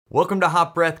Welcome to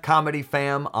Hot Breath Comedy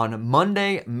Fam. On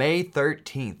Monday, May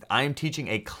 13th, I am teaching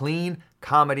a clean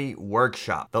comedy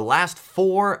workshop. The last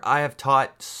 4 I have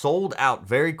taught sold out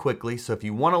very quickly, so if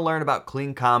you want to learn about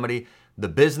clean comedy, the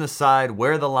business side,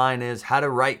 where the line is, how to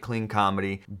write clean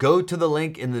comedy, go to the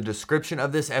link in the description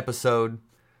of this episode,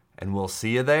 and we'll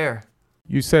see you there.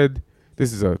 You said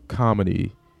this is a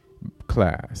comedy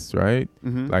class, right?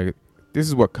 Mm-hmm. Like, this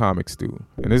is what comics do,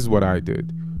 and this is what I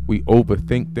did. We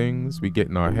overthink things, we get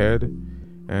in our head,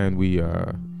 and we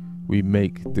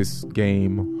make this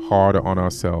game harder on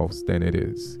ourselves than it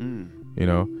is. You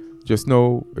know, just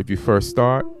know if you first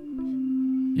start,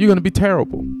 you're going to be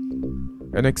terrible,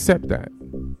 and accept that.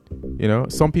 You know,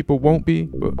 some people won't be,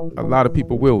 but a lot of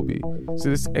people will be. So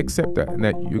just accept that, and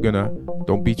that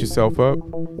don't beat yourself up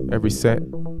every set.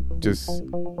 Just,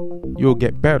 you'll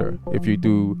get better if you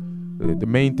do. The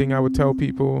main thing I would tell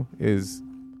people is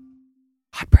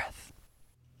Hot breath.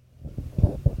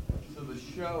 So the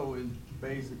show is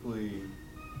basically,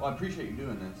 well, I appreciate you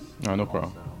doing this. Oh, no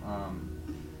problem.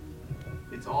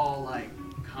 It's all like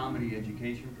comedy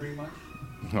education pretty much.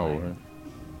 Oh, Like, right.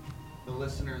 the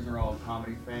listeners are all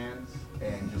comedy fans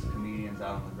and just comedians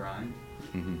out on the grind.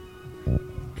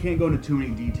 Mm-hmm. Can't go into too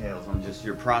many details on just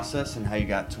your process and how you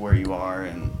got to where you are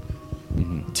and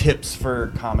Mm-hmm. tips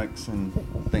for comics and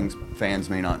things fans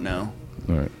may not know.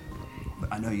 All right.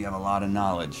 But I know you have a lot of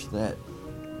knowledge that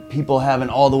people haven't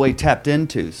all the way tapped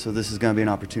into, so this is going to be an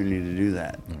opportunity to do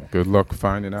that. Good luck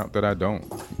finding out that I don't.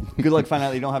 Good luck finding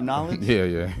out that you don't have knowledge.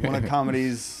 Yeah. One of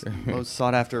comedy's most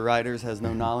sought-after writers has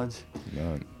no knowledge.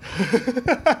 None.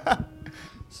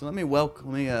 So let me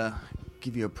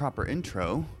give you a proper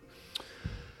intro.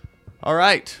 All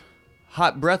right,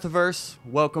 Hot Breathiverse,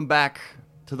 welcome back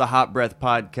to the Hot Breath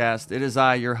Podcast. It is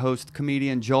I, your host,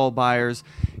 comedian Joel Byers.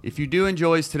 If you do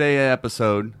enjoy today's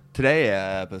episode,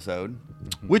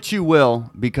 which you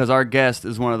will, because our guest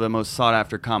is one of the most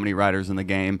sought-after comedy writers in the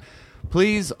game,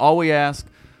 please, all we ask,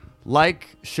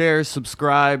 like, share,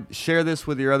 subscribe, share this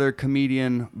with your other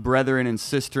comedian brethren and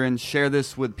sisterin, share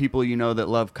this with people you know that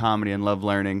love comedy and love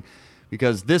learning,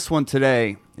 because this one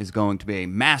today is going to be a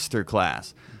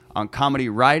masterclass on comedy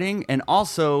writing and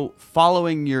also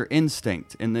following your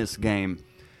instinct in this game.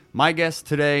 My guest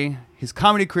today, his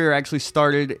comedy career actually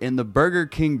started in the Burger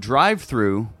King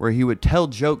drive-thru where he would tell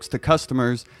jokes to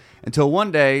customers until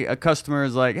one day a customer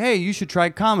is like, hey, you should try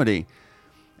comedy.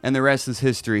 And the rest is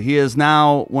history. He is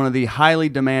now one of the highly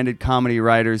demanded comedy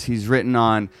writers. He's written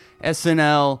on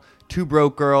SNL, Two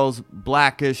Broke Girls,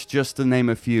 Blackish, just to name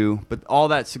a few. But all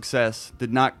that success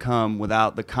did not come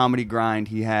without the comedy grind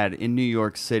he had in New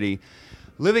York City.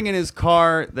 Living in his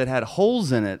car that had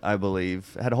holes in it, I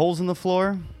believe. Had holes in the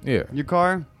floor? Yeah. Your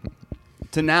car?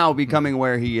 To now becoming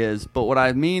where he is. But what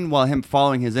I mean while him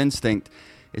following his instinct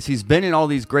is he's been in all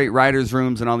these great writers'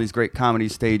 rooms and all these great comedy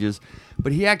stages.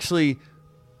 But he actually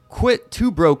quit Two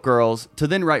Broke Girls to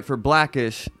then write for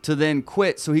Blackish, to then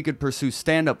quit so he could pursue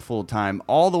stand-up full-time,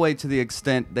 all the way to the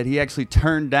extent that he actually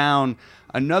turned down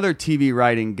another TV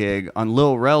writing gig on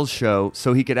Lil Rel's show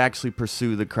so he could actually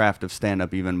pursue the craft of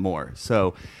stand-up even more.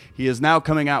 So he is now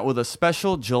coming out with a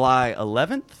special July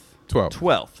 11th?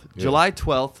 12th. Yeah. July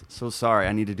 12th. So sorry,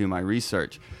 I need to do my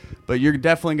research. But you're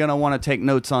definitely going to want to take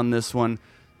notes on this one.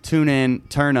 Tune in,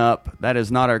 turn up. That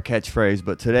is not our catchphrase,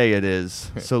 but today it is.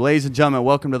 So, ladies and gentlemen,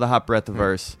 welcome to the Hot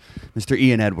Breathiverse. Mr.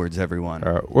 Ian Edwards, everyone.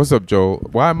 What's up, Joel?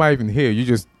 Why am I even here? You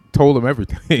just told him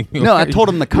everything. No, I told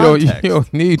him the context. You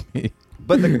don't need me.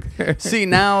 But see,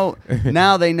 now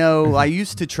they know. I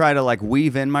used to try to like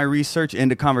weave in my research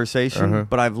into conversation,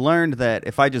 but I've learned that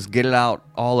if I just get it out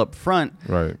all up front,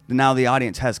 Right. now the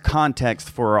audience has context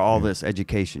for all this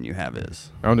education you have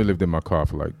is. I only lived in my car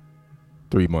for like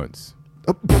 3 months.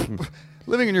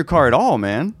 Living in your car at all,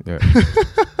 man. Yeah.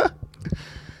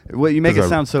 Well, you make it 'Cause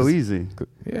sound so easy.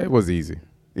 Yeah, it was easy.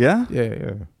 Yeah?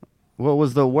 Yeah. What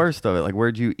was the worst of it? Like,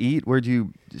 where'd you eat? Where'd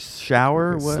you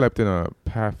shower? I What? slept in a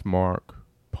Pathmark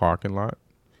parking lot.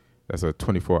 That's a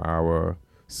 24-hour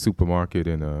supermarket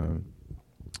in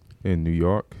New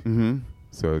York. Mm-hmm.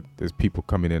 So there's people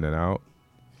coming in and out,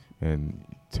 and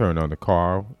turn on the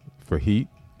car for heat.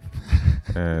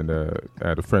 And I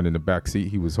had a friend in the back seat.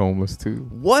 He was homeless too.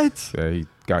 What? Yeah, he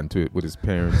got into it with his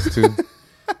parents too.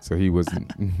 So he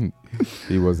wasn't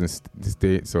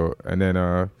staying. So and then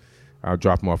I'll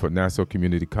drop him off at Nassau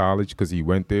Community College because he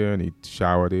went there and he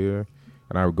showered there,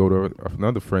 and I would go to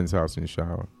another friend's house and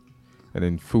shower. And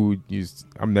then food,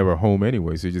 I'm never home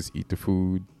anyway, so you just eat the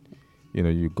food. You know,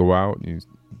 you go out and you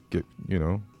get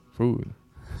food.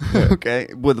 Yeah. Okay.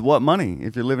 With what money?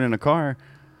 If you're living in a car.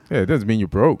 Yeah, it doesn't mean you're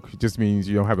broke. It just means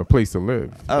you don't have a place to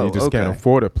live. Oh, you just can't okay.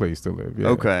 afford a place to live. Yeah.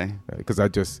 Okay. Because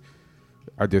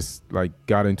I just like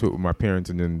got into it with my parents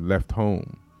and then left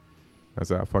home. I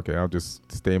said, fuck it, I'll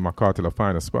just stay in my car till I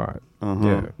find a spot.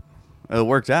 Yeah. It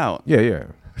worked out. Yeah.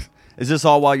 Is this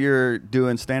all while you're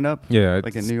doing stand-up? Yeah.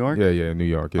 Like in New York? Yeah, New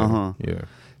York. Yeah. Yeah.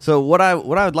 So what I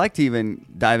would like to even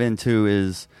dive into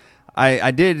is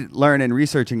I did learn in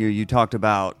researching you talked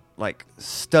about like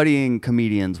studying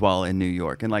comedians while in New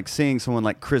York and like seeing someone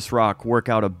like Chris Rock work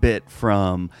out a bit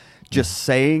from just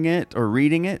saying it or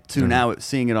reading it to now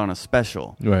seeing it on a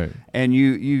special. Right. And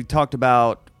you talked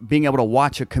about being able to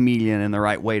watch a comedian in the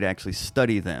right way to actually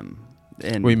study them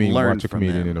and what do you mean learn watch a from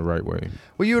comedian them. in the right way?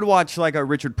 Well, you would watch like a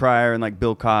Richard Pryor and like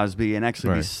Bill Cosby and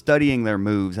actually be studying their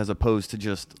moves as opposed to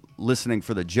just listening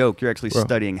for the joke. You're actually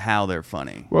studying how they're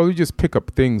funny. Well, you just pick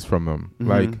up things from them.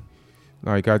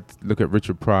 Like I look at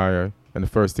Richard Pryor, and the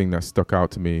first thing that stuck out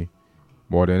to me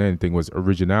more than anything was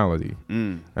originality.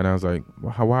 And I was like,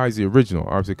 well, why is he original?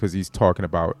 Obviously because he's talking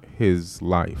about his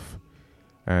life.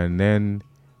 And then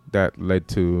that led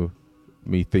to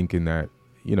me thinking that,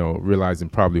 realizing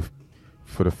probably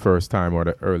for the first time or at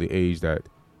an early age that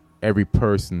every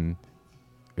person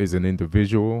is an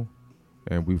individual,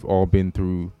 and we've all been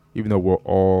through, even though we're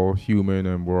all human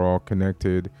and we're all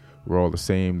connected, we're all the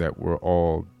same, that we're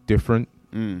all different.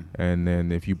 And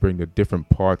then if you bring the different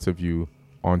parts of you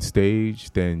on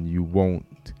stage, then you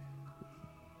won't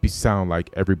sound like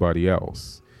everybody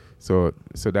else. So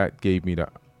that gave me the,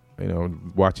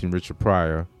 watching Richard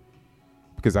Pryor,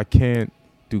 because I can't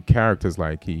do characters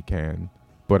like he can,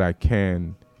 but I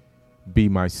can be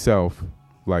myself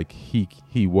like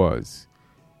he was.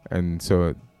 And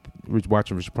so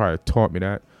watching Richard Pryor taught me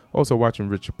that. Also watching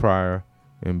Richard Pryor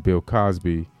and Bill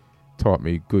Cosby taught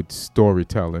me good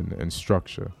storytelling and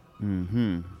structure.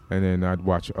 And then I'd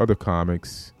watch other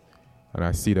comics, and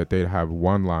I see that they'd have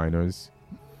one-liners.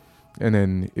 And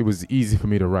then it was easy for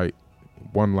me to write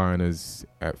one-liners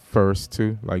at first,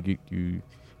 too. Like, you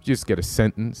just get a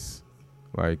sentence.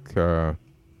 Like,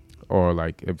 or,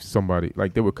 like, if somebody...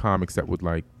 Like, there were comics that would,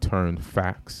 like, turn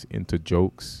facts into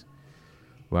jokes.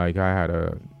 Like, I had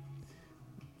a...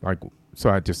 Like, so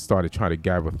I just started trying to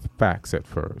gather facts at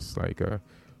first.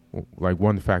 Like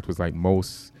one fact was, like,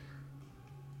 most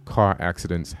car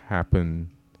accidents happen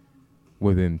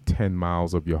within 10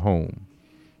 miles of your home.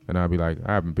 And I'd be like,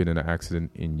 I haven't been in an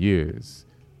accident in years.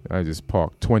 I just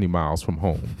parked 20 miles from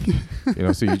home.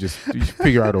 So you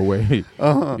figure out a way,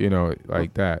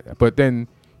 like that. But then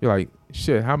you're like,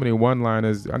 shit, how many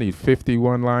one-liners? I need 50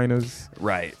 one-liners.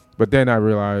 Right. But then I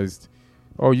realized,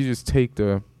 you just take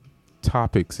the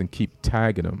topics and keep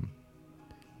tagging them.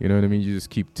 You know what I mean? You just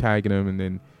keep tagging them, and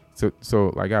then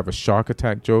so like I have a shark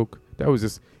attack joke. That was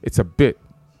just, it's a bit.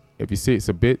 If you see, it's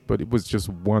a bit, but it was just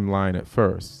one line at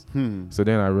first. So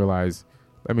then I realized,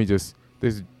 let me just,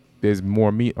 there's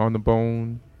more meat on the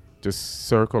bone. Just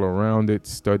circle around it,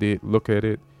 study it, look at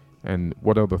it, and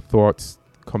what other thoughts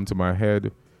come to my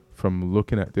head from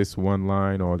looking at this one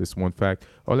line or this one fact.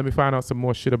 Or let me find out some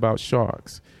more shit about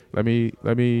sharks. Let me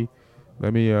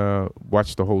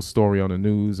watch the whole story on the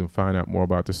news and find out more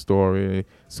about the story.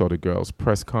 Saw the girl's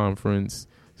press conference.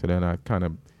 So then I kind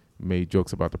of made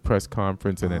jokes about the press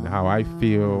conference and then how I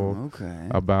feel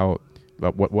about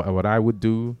what I would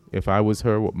do if I was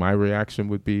her, what my reaction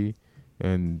would be.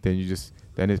 And then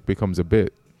then it becomes a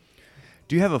bit.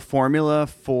 Do you have a formula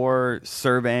for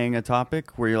surveying a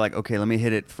topic where you're like, okay, let me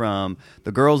hit it from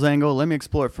the girl's angle, let me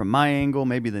explore it from my angle,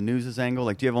 maybe the news's angle?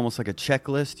 Like, do you have almost like a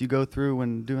checklist you go through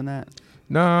when doing that?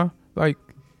 Nah, like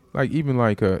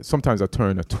even sometimes I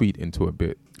turn a tweet into a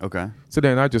bit. Okay. So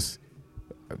then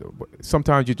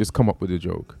sometimes you just come up with a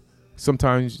joke.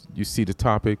 Sometimes you see the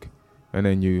topic and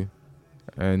then you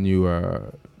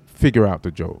figure out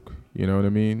the joke. You know what I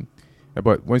mean?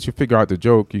 But once you figure out the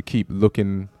joke, you keep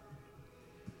looking,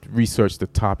 research the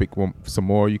topic some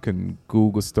more. You can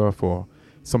Google stuff or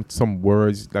some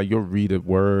words. Like you'll read a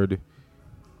word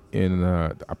in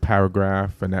a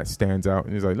paragraph and that stands out.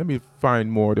 And it's like, let me find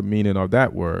more the meaning of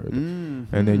that word. And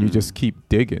then you just keep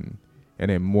digging and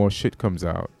then more shit comes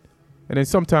out. And then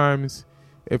sometimes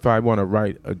if I want to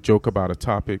write a joke about a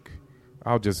topic,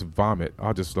 I'll just vomit.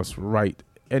 I'll just write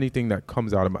anything that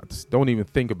comes out about this. Don't even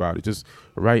think about it. Just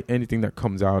write anything that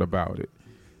comes out about it.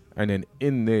 And then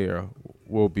in there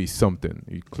will be something.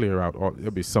 You clear out,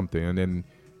 there'll be something. And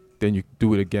then you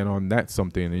do it again on that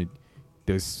something. And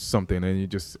there's something. And you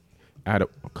just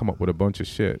come up with a bunch of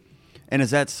shit. And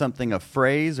is that something, a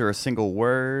phrase or a single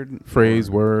word? Phrase,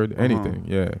 word, anything,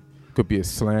 yeah. Could be a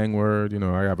slang word.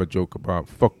 I have a joke about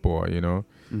fuckboy,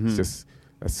 It's just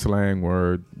a slang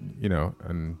word,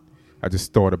 and I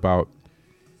just thought about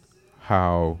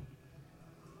how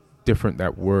different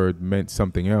that word meant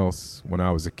something else when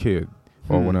I was a kid.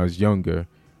 or when I was younger,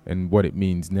 and what it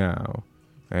means now.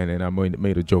 And then I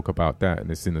made a joke about that, and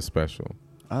it's in the special.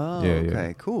 Oh, Yeah, okay,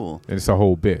 yeah. cool. And it's a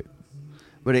whole bit.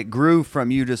 But it grew from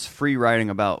you just free writing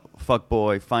about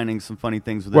fuckboy, finding some funny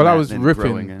things within Well, that, I was and then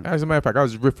growing riffing. it. As a matter of fact, I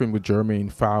was riffing with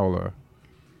Jermaine Fowler.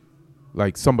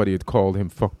 Like somebody had called him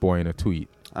fuckboy in a tweet.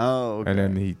 Oh, okay. And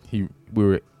then we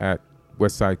were at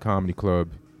West Side Comedy Club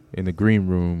in the green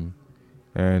room,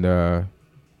 and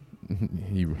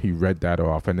he read that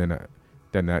off, and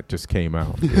then that just came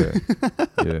out. Yeah,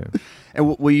 yeah.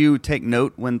 And will you take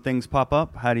note when things pop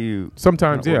up? How do you?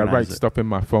 Sometimes, kinda I organize write it? stuff in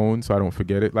my phone so I don't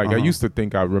forget it. Like I Uh-huh. used to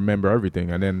think I remember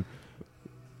everything, and then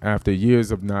after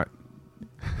years of not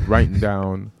writing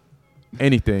down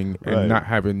anything and Right. not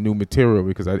having new material,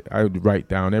 because I would write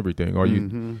down everything, or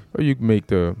Mhm. you make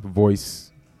the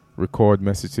voice record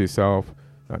message to yourself.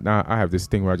 Now I have this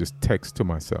thing where I just text to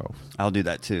myself. I'll do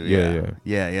that too. Yeah,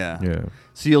 Yeah.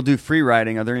 So you'll do free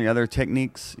writing. Are there any other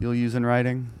techniques you'll use in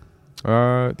writing?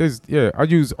 I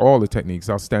use all the techniques.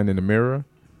 I'll stand in the mirror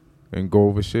and go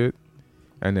over shit,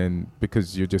 and then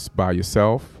because you're just by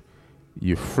yourself,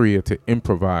 you're freer to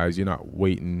improvise. You're not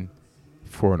waiting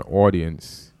for an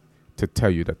audience to tell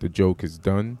you that the joke is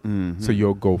done. Mhm. So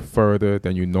you'll go further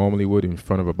than you normally would in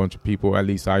front of a bunch of people. At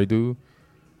least I do.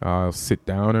 I'll sit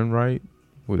down and write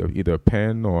with either a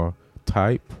pen or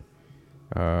type.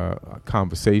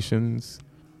 Conversations.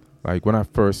 Like when I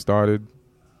first started,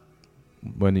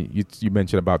 when you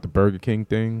mentioned about the Burger King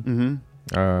thing,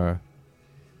 Mhm.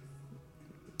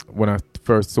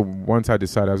 once I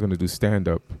decided I was going to do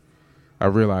stand-up, I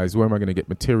realized, where am I going to get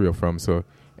material from? So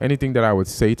anything that I would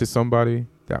say to somebody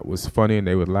that was funny and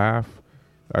they would laugh,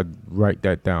 I'd write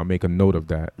that down, make a note of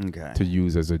that Okay. to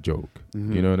use as a joke.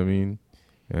 Mhm. You know what I mean?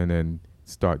 And then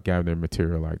start gathering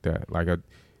material like that. Like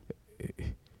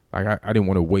I didn't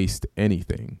want to waste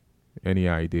anything, any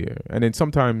idea. And then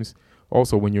sometimes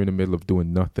also when you're in the middle of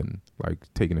doing nothing,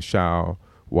 like taking a shower,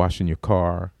 washing your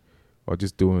car, or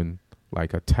just doing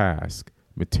like a task,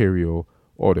 material,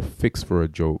 or the fix for a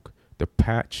joke, the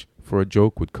patch for a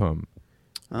joke would come.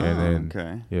 Oh, and then,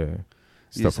 okay. yeah, You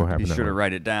stuff just will have to happen. be that sure to way.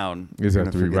 write it down. You just You're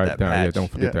have to gonna forget write that down. Yeah, patch.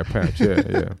 don't forget Yeah. that patch.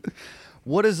 Yeah, yeah.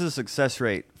 What is the success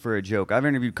rate for a joke? I've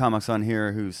interviewed comics on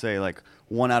here who say like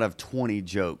 1 out of 20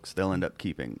 jokes they'll end up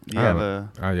keeping. Do you have a?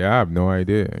 I have no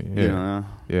idea. Yeah, You know?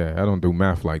 yeah. I don't do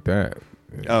math like that.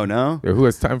 Oh no. Yeah, who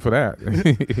has time for that?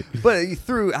 But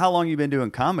through how long you've been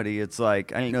doing comedy, it's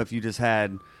like I don't know if you just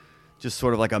had just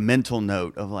sort of like a mental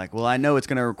note of like, well, I know it's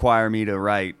going to require me to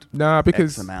write Nah,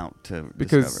 because X amount to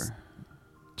because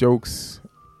discover.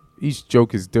 each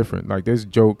joke is different. Like there's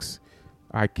jokes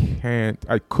I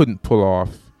couldn't pull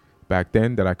off back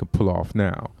then that I can pull off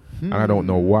now, and I don't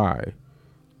know why.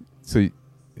 So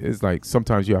it's like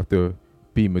sometimes you have to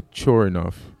be mature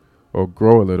enough or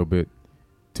grow a little bit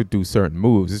to do certain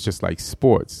moves. It's just like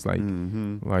sports. Like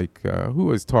who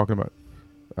was talking about?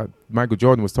 Michael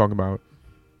Jordan was talking about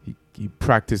he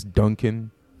practiced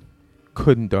dunking,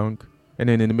 couldn't dunk, and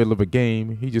then in the middle of a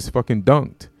game he just fucking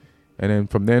dunked, and then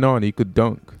from then on he could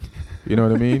dunk. You know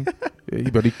what I mean?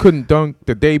 But he couldn't dunk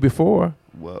the day before.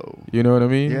 Whoa. You know what I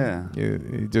mean? Yeah.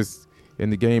 It just in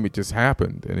the game it just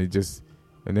happened, and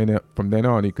then from then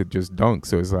on he could just dunk.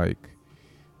 So it's like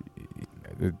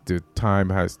the time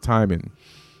has timing.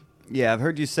 Yeah, I've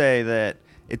heard you say that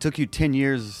it took you 10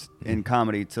 years in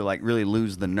comedy to like really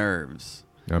lose the nerves.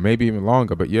 Now maybe even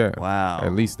longer, but yeah, Wow.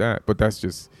 at least that. But I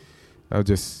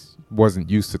just wasn't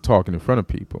used to talking in front of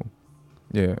people.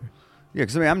 Yeah. Yeah,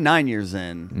 because I mean, I'm 9 years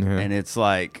in, Yeah. and it's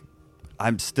like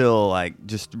I'm still like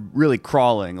just really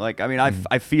crawling. Like, I mean,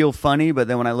 I feel funny, but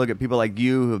then when I look at people like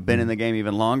you who have been in the game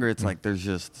even longer, it's like there's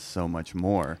just so much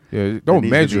more. Yeah, that don't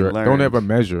needs to be measure it. Don't learned. ever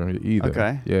measure it either.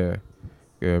 Okay.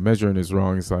 Yeah, measuring is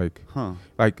wrong. It's like Huh.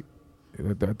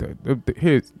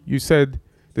 here you said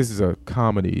this is a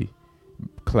comedy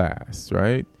class,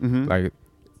 right? Mhm. Like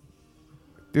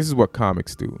this is what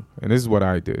comics do, and this is what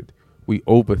I did. We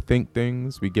overthink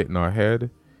things, we get in our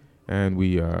head, and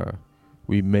we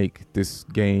make this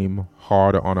game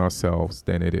harder on ourselves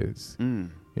than it is. Mm.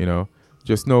 You know,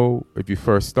 just know if you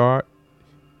first start,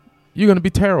 you're gonna be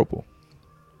terrible,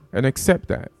 and accept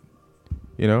that.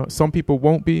 You know, some people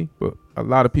won't be, but a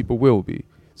lot of people will be.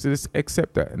 So just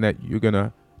accept that, and that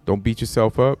don't beat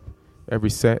yourself up every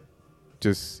set.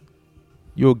 Just,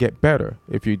 you'll get better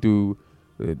if you do.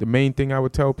 The main thing I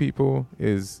would tell people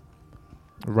is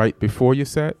right before your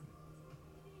set,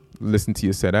 listen to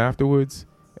your set afterwards,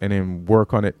 and then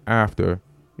work on it after.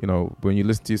 You know, when you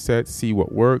listen to your set, see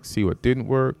what worked, see what didn't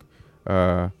work,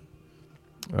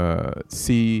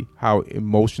 see how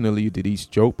emotionally you did each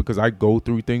joke, because I go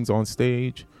through things on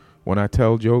stage when I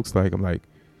tell jokes. Like I'm like,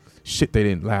 shit, they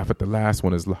didn't laugh at the last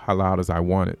one as loud as I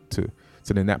wanted to.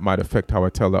 So then that might affect how I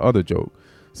tell the other joke.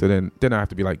 So then I have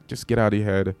to be like, just get out of your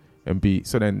head and be.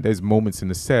 So then there's moments in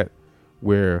the set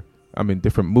where I'm in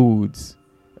different moods,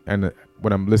 and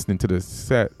when I'm listening to the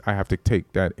set, I have to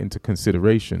take that into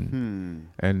consideration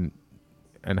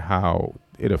and how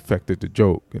it affected the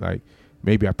joke. Like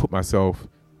maybe I put myself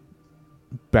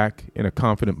back in a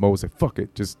confident mode, say fuck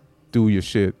it, just do your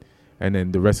shit, and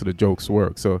then the rest of the jokes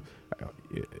work. So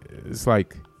it's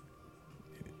like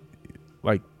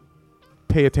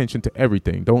pay attention to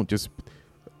everything. Don't just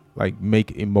like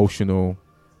make emotional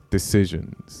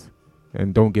decisions,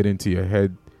 and don't get into your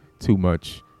head too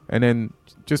much. And then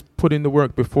just put in the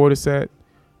work before the set,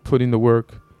 put in the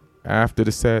work after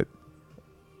the set,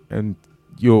 and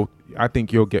I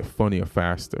think you'll get funnier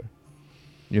faster.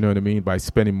 You know what I mean? By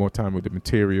spending more time with the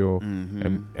material,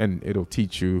 and it'll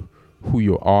teach you who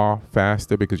you are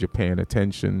faster because you're paying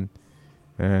attention,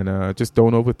 and just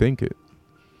don't overthink it.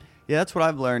 Yeah, that's what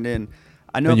I've learned.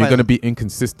 I know and you're going to be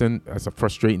inconsistent. That's a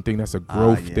frustrating thing. That's a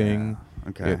growth thing.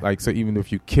 Okay. So even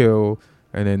if you kill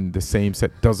and then the same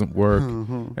set doesn't work,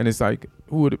 and it's like,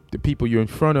 who are the people you're in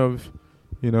front of?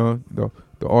 You know,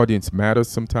 the audience matters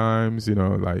sometimes. You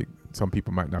know, like some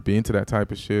people might not be into that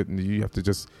type of shit, and you have to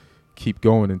just keep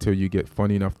going until you get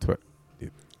funny enough to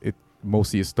it most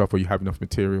of your stuff, or you have enough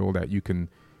material that you can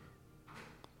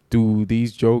do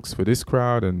these jokes for this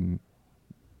crowd and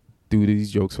do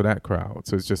these jokes for that crowd.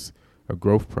 So it's just a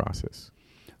growth process.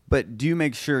 But do you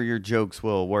make sure your jokes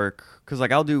will work? Because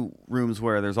like I'll do rooms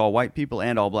where there's all white people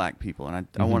and all black people, and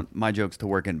I want my jokes to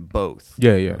work in both.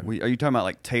 Yeah. Are you talking about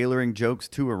like tailoring jokes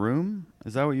to a room?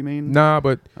 Is that what you mean? Nah,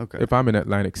 but okay. If I'm in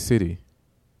Atlantic City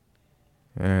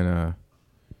and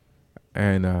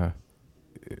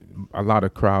a lot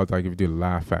of crowds, like if you do the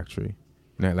Laugh Factory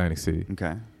in Atlantic City,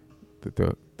 okay,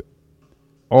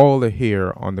 all the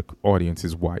hair on the audience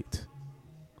is white.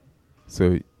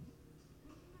 So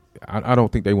I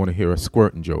don't think they want to hear a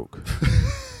squirting joke.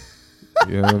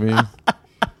 You know what I mean?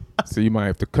 So you might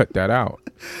have to cut that out.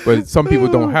 But some people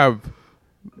don't have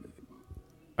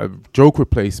a joke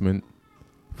replacement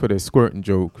for their squirting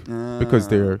joke because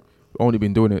they're only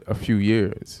been doing it a few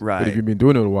years. Right. But if you've been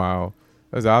doing it a while,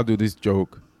 I'll do this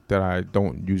joke that I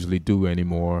don't usually do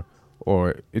anymore,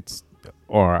 or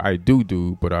I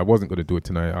do, but I wasn't going to do it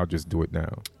tonight. I'll just do it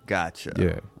now. Gotcha.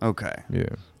 Yeah. Okay. Yeah.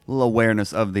 A little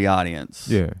awareness of the audience.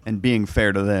 Yeah. And being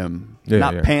fair to them. Yeah,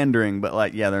 not pandering, but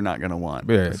like, they're not going to want.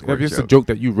 Yeah. If it's a joke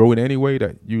that you wrote anyway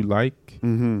that you like,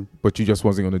 mm-hmm. but you just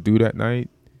wasn't going to do that night,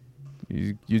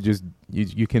 you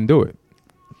can do it.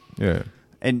 Yeah.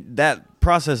 And that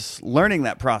process, learning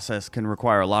that process can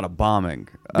require a lot of bombing.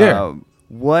 Yeah.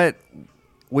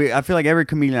 I feel like every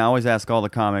comedian, I always ask all the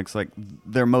comics, like,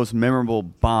 their most memorable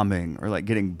bombing or, like,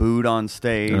 getting booed on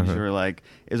stage or, like,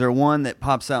 is there one that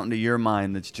pops out into your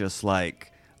mind that's just,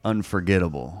 like,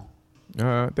 unforgettable?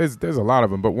 There's a lot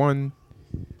of them, but one,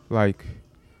 like,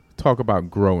 talk about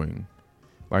growing.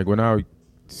 Like, when I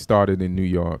started in New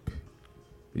York,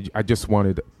 I just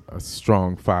wanted a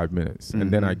strong 5 minutes,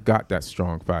 and then I got that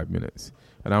strong 5 minutes.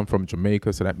 And I'm from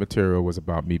Jamaica, so that material was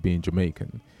about me being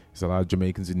Jamaican. There's a lot of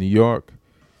Jamaicans in New York.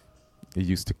 It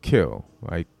used to kill,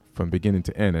 like, from beginning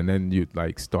to end. And then you'd,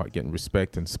 like, start getting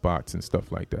respect and spots and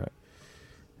stuff like that.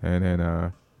 And then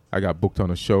I got booked on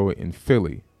a show in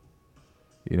Philly,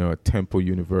 at Temple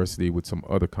University with some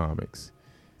other comics.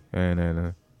 And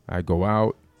then I go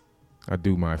out, I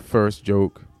do my first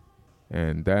joke,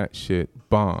 and that shit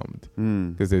bombed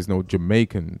because there's no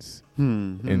Jamaicans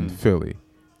in Philly.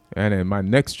 And then my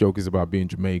next joke is about being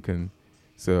Jamaican.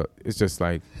 So it's just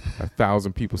like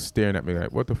 1,000 people staring at me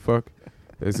like, what the fuck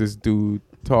is this dude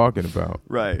talking about?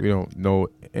 Right. We don't know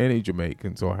any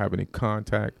Jamaicans or have any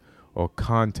contact or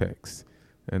context.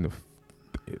 And the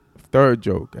third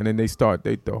joke, and then this must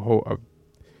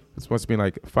have been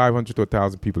like 500 to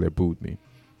 1,000 people that booed me.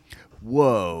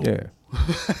 Whoa. Yeah.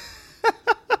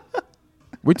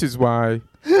 Which is why,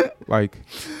 but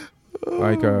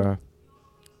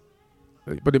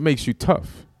it makes you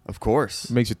tough. Of course.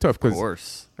 It makes you tough. Of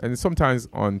course. And sometimes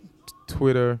on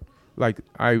Twitter, like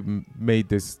I made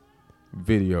this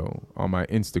video on my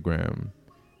Instagram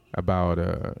about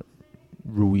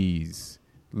Ruiz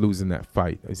losing that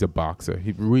fight. He's a boxer.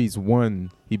 Ruiz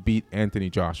won. He beat Anthony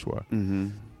Joshua. Mm-hmm.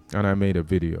 And I made a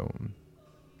video.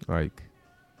 Like,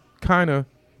 kind of,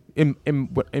 in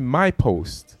my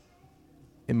post,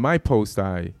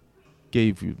 I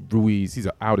gave Ruiz, he's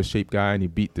an out-of-shape guy, and he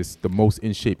beat the most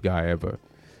in-shape guy ever.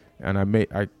 And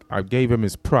I gave him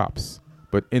his props,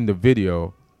 but in the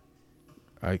video,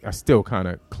 I still kind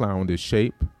of clowned his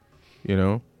shape,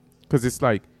 because it's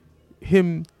like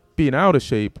him being out of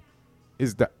shape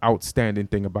is the outstanding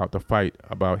thing about the fight,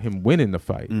 about him winning the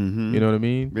fight. Mm-hmm. You know what I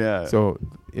mean? Yeah. So,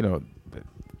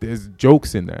 there's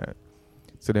jokes in that.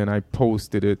 So then I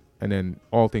posted it, and then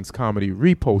All Things Comedy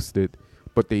reposted,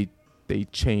 but they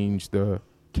changed the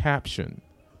caption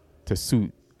to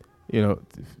suit,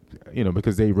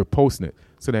 because they reposting it.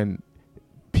 So then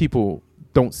people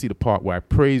don't see the part where I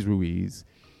praise Ruiz,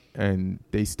 and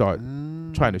they start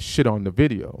trying to shit on the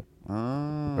video.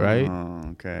 Right?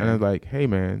 Okay. And I'm like, hey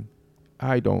man,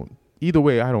 either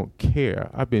way, I don't care.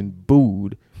 I've been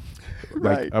booed.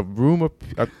 Right. Like a room of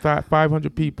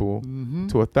 500 people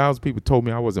to 1,000 people told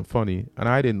me I wasn't funny, and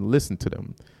I didn't listen to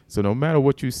them. So no matter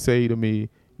what you say to me,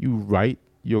 you write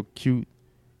your cute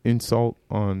insult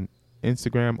on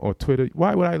Instagram or Twitter,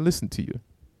 why would I listen to you?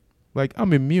 Like,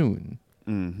 I'm immune.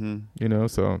 Mm-hmm.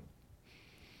 So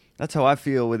that's how I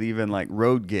feel with even like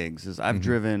road gigs. Is I've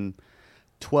driven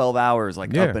 12 hours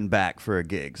up and back for a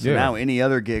gig. So now any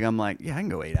other gig, I'm like, I can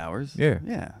go 8 hours.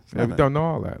 Yeah. I've done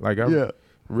all that. Like, I've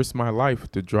risked my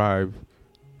life to drive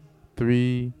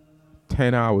 10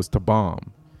 hours to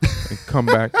bomb and come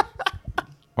back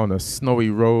on a snowy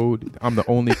road. I'm the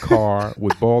only car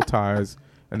with ball tires,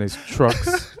 and there's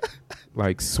trucks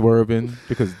like swerving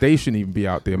because they shouldn't even be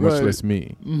out there, much less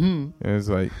me. Mm-hmm. And it's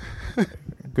like,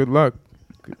 good luck.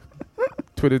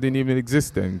 Twitter didn't even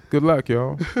exist then. Good luck,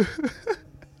 y'all.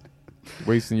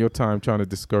 Wasting your time trying to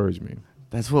discourage me.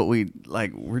 That's what we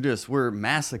like. We're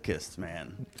masochists,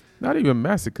 man. Not even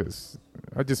masochists.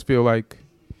 I just feel like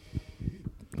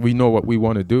we know what we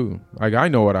want to do. Like, I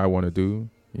know what I want to do,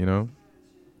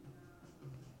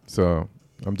 So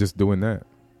I'm just doing that.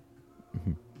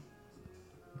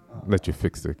 Let you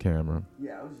fix the camera.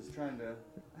 Yeah, I was just trying to.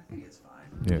 I think it's fine.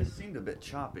 Yeah. It just seemed a bit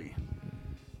choppy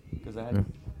because I had,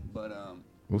 but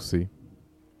we'll see.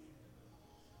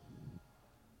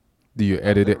 Do you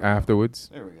edit it afterwards?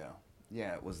 There we go.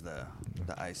 Yeah, it was the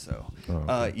ISO.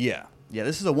 Oh, okay. Yeah.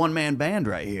 This is a one-man band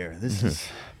right here. This is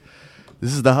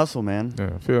the hustle, man.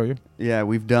 Yeah, I feel you. Yeah,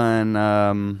 we've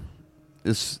done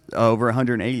this over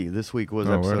 180. This week was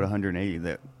episode 180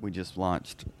 that we just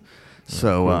launched.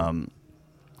 So cool.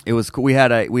 It was cool. We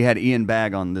had Ian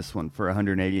Bagg on this one for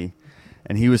 180,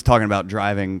 and he was talking about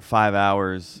driving 5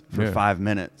 hours for 5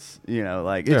 minutes.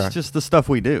 It's just the stuff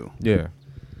we do. Yeah.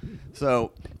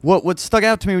 So what stuck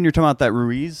out to me when you're talking about that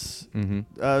Ruiz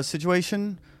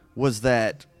situation was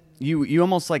that you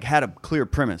almost like had a clear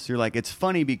premise. You're like, it's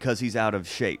funny because he's out of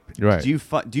shape. Right.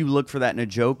 Do you look for that in a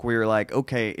joke where you're like,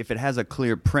 okay, if it has a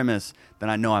clear premise, then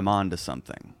I know I'm on to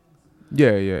something?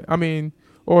 Yeah. I mean,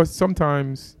 or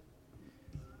sometimes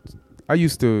I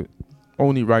used to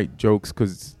only write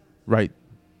bits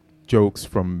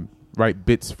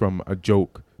from a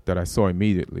joke that I saw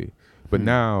immediately. But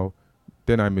now,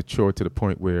 then I matured to the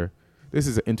point where this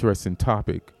is an interesting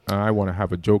topic. I want to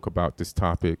have a joke about this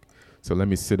topic. So let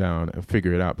me sit down and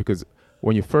figure it out. Because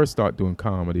when you first start doing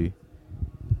comedy,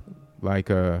 like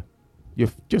you're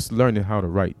just learning how to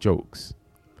write jokes.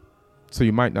 So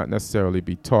you might not necessarily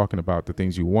be talking about the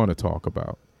things you want to talk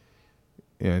about.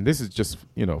 And this is just,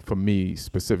 for me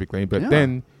specifically. But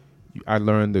then I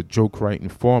learned the joke writing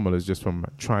formulas just from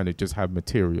trying to just have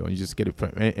material. You just get it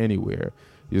from anywhere.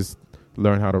 You just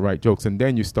learn how to write jokes. And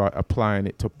then you start applying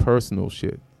it to personal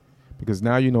shit. Because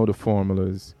now you know the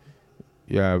formulas.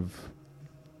 You have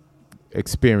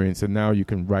experience, and now you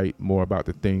can write more about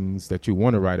the things that you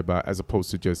want to write about, as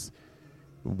opposed to just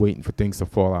waiting for things to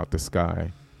fall out the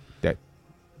sky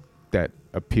that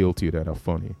appeal to you, that are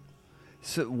funny.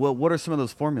 So, what are some of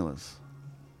those formulas?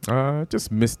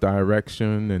 Just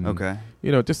misdirection and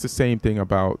just the same thing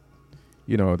about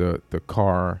the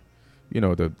car,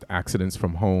 the accidents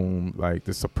from home, like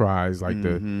the surprise, like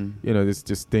there's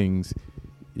just things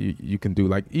you can do.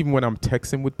 Like, even when I'm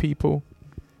texting with people,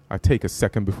 I take a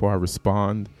second before I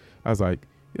respond. I was like,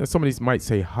 somebody might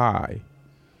say hi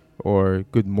or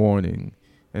good morning,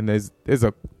 and there's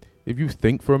if you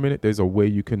think for a minute, there's a way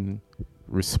you can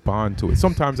respond to it.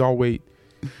 Sometimes I'll wait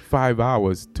 5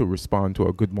 hours to respond to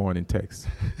a good morning text,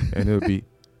 and it'll be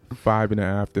 5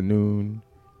 p.m,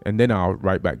 and then I'll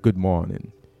write back good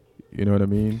morning. You know what I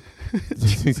mean?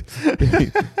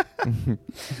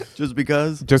 Just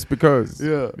because? Just because.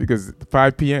 Yeah. Because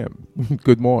 5 p.m.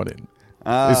 good morning.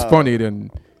 It's funnier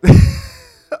than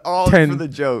all 10, for the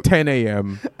joke. 10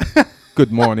 a.m.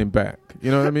 good morning back. You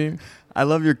know what I mean? I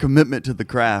love your commitment to the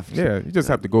craft. Yeah, you just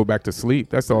have to go back to sleep.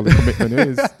 That's all the commitment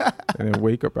is. And then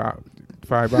wake up out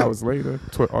 5 hours later,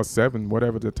 or 7,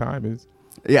 whatever the time is.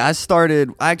 Yeah, I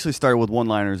actually started with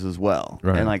one-liners as well.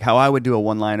 Right. And like how I would do a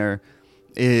one-liner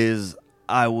is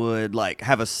I would like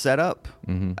have a setup.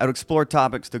 Mm-hmm. I would explore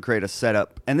topics to create a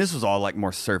setup, and this was all like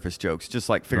more surface jokes, just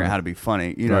like figuring out how to be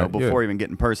funny, you know, Right, before yeah. even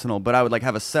getting personal. But I would like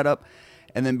have a setup,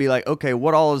 and then be like, okay,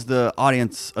 what all is the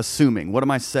audience assuming? What am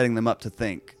I setting them up to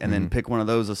think? And then pick one of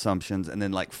those assumptions, and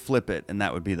then like flip it, and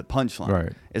that would be the punchline.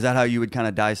 Right. Is that how you would kind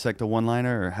of dissect a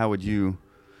one-liner, or how would you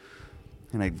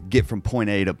kind of get from point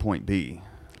A to point B?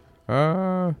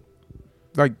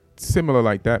 Like similar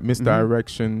like that,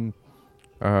 misdirection,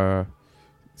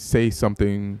 say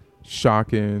something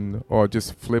shocking, or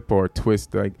just flip or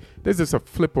twist. Like there's just a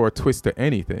flip or a twist to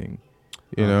anything,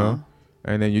 you know,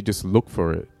 and then you just look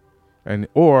for it, and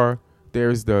or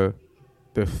there's the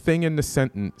thing in the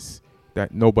sentence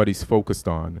that nobody's focused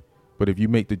on, but if you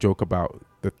make the joke about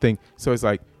the thing, so it's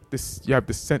like this, you have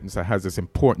this sentence that has this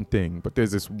important thing, but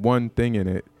there's this one thing in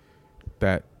it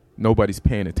that nobody's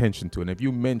paying attention to, and if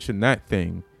you mention that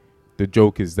thing, the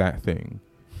joke is that thing,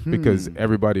 because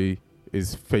everybody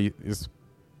is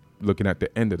looking at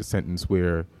the end of the sentence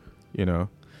where, you know.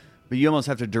 But you almost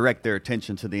have to direct their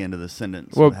attention to the end of the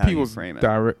sentence. Well, with how you people's frame it.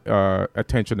 direct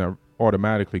attention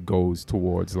automatically goes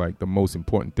towards like the most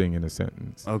important thing in a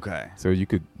sentence. Okay. So you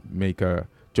could make a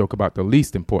joke about the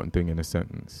least important thing in a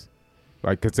sentence,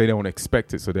 like because they don't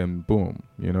expect it. So then, boom,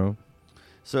 you know.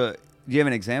 So do you have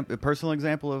an example, a personal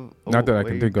example of? Not that I where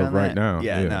can you've think of done right that? now.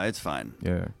 Yeah, Yeah. no, it's fine.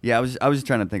 Yeah. Yeah, I was just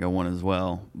trying to think of one as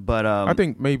well, but I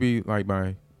think maybe like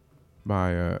my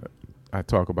I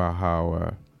talk about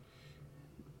how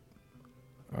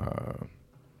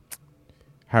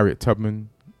Harriet Tubman,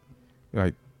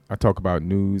 like I talk about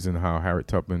news and how Harriet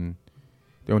Tubman,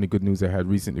 the only good news I had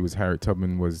recently was Harriet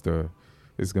Tubman is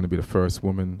going to be the first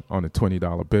woman on a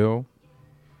 $20 bill,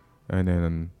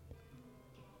 and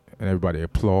everybody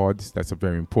applauds. That's a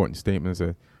very important statement.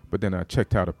 But then I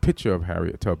checked out a picture of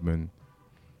Harriet Tubman,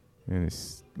 and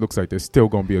it looks like there's still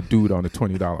going to be a dude on a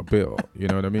 $20 bill. You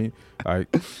know what I mean? Like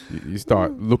you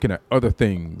start looking at other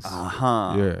things.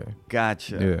 Yeah.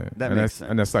 Gotcha. Yeah. That and makes sense.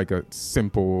 And that's like a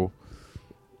simple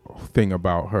thing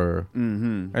about her.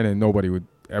 Mm-hmm. And then nobody would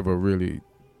ever really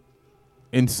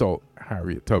insult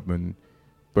Harriet Tubman.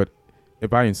 But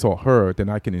if I insult her, then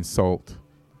I can insult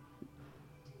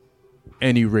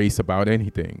any race about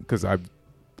anything, because I've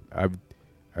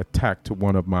attacked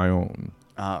one of my own.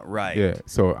 Right. Yeah,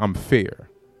 so I'm fair.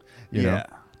 You know?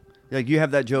 Like you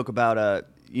have that joke about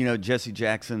Jesse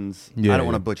Jackson's. Yeah, I don't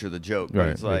want yeah. to butcher the joke, but Right.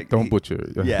 it's like Don't butcher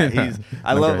it. Yeah,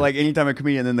 I love Okay. like anytime a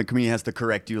comedian, then the comedian has to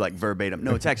correct you like verbatim.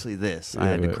 No, it's actually this. I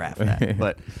Yeah, had to right. craft that,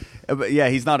 but yeah,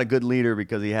 he's not a good leader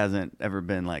because he hasn't ever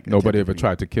been like Nobody attempted ever to be-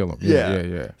 tried to kill him. Yeah.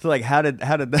 Yeah. So like, how did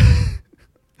that?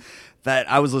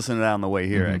 That I was listening to that on the way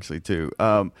here Mm-hmm. actually too.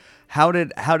 How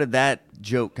did that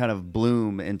joke kind of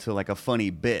bloom into like a funny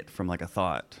bit from like a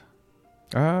thought?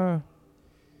 I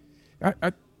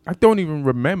don't even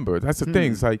remember. That's the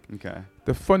thing. It's like Okay.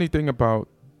 the funny thing about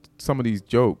some of these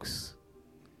jokes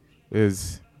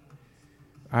is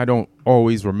I don't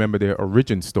always remember their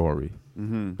origin story,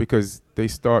 because they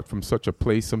start from such a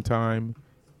place sometime,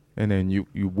 and then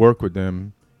you work with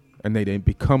them, and they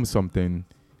become something,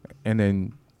 and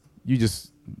then you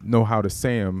just know how to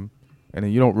say them, and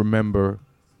then you don't remember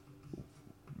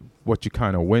what you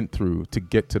kind of went through to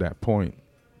get to that point,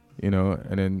 you know.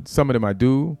 And then some of them I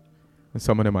do, and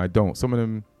some of them I don't. Some of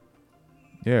them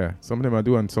I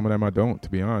do, and some of them I don't, to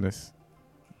be honest.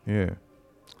 Yeah.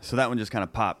 So that one just kind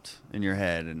of popped in your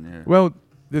head, and you're, Well,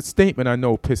 the statement I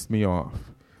know pissed me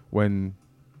off when,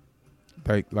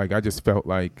 like I just felt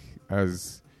like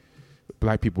as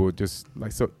black people were just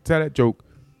like, so that joke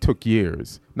took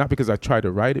years. Not because I tried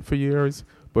to write it for years,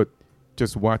 but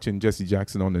just watching Jesse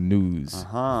Jackson on the news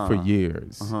for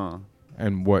years,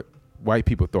 and what white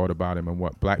people thought about him and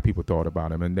what black people thought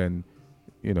about him, and then,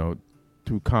 you know,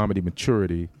 through comedy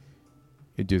maturity,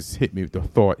 it just hit me. The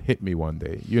thought hit me one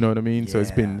day. You know what I mean? So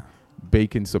it's been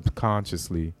baking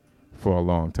subconsciously for a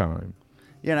long time.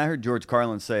 Yeah, and I heard George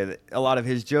Carlin say that a lot of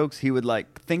his jokes, he would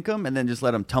like think them and then just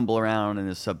let them tumble around in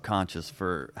his subconscious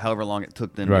for however long it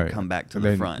took them to come back to And the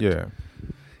then, front. Yeah.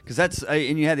 Because that's,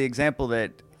 and you had the example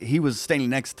that he was standing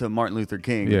next to Martin Luther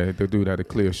King. Yeah, the dude had a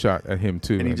clear shot at him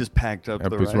too. And he just packed up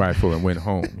the his rifle and went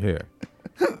home. Yeah.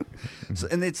 So,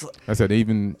 and it's, I said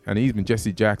even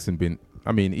Jesse Jackson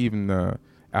even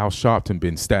Al Sharpton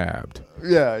been stabbed.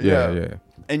 Yeah.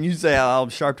 And you say Al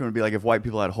Sharpton would be like if white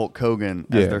people had Hulk Hogan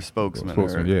as their spokesman.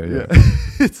 Yeah.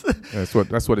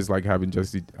 That's what it's like having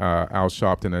Jesse Al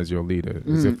Sharpton as your leader.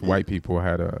 As if white people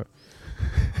had a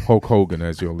Hulk Hogan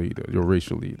as your leader, your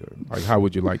racial leader. Like, how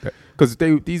would you like that? Because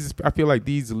I feel like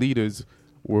these leaders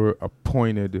were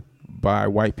appointed by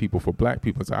white people for black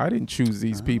people. So I didn't choose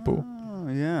these people.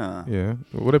 Oh, yeah. Yeah.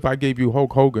 What if I gave you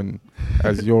Hulk Hogan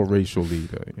as your racial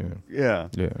leader? Yeah.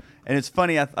 Yeah. And it's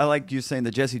funny, I like you saying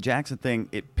the Jesse Jackson thing,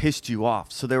 it pissed you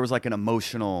off. So there was like an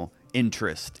emotional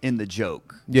interest in the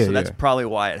joke. Yeah, so that's probably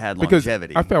why it had because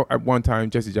longevity. I felt at one time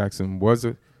Jesse Jackson was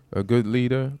a good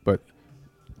leader, but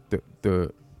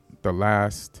the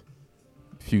last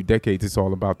few decades it's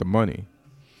all about the money.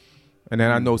 And then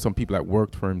I know some people that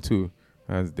worked for him too,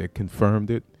 as they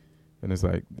confirmed it. And it's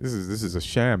like, this is a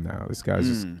sham now. This guy's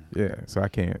just, so I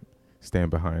can't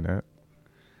stand behind that.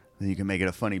 Then you can make it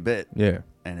a funny bit. Yeah.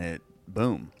 And it,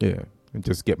 boom. Yeah. And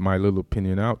just get my little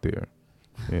opinion out there.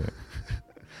 Yeah.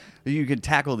 You can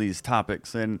tackle these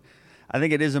topics. And I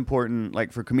think it is important,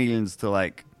 like, for comedians to,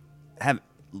 like,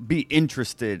 be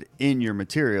interested in your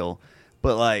material.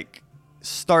 But, like,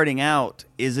 starting out,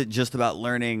 is it just about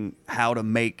learning how to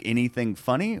make anything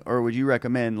funny? Or would you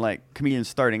recommend, like, comedians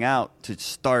starting out to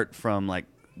start from, like,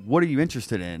 what are you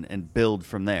interested in and build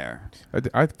from there?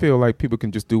 I feel like people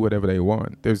can just do whatever they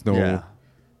want. There's no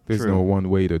True. no one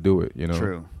way to do it, you know?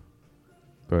 True.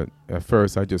 But at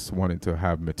first, I just wanted to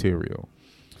have material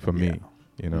for me,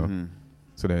 you know? Mm-hmm.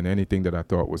 So then anything that I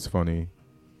thought was funny.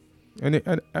 And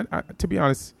to be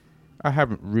honest, I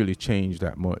haven't really changed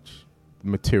that much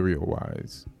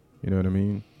material-wise. You know what I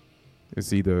mean?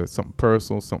 It's either something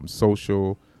personal, something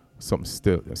social, something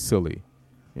still silly.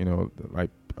 You know,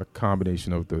 like a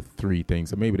combination of the three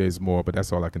things. Or maybe there's more, but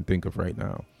that's all I can think of right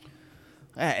now.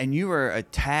 And you were a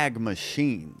tag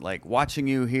machine. Like, watching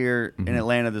you here in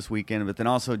Atlanta this weekend, but then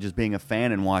also just being a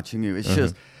fan and watching you. It's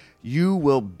just, you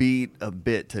will beat a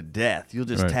bit to death. You'll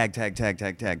just tag.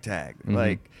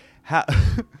 Like, how...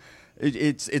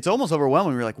 It's almost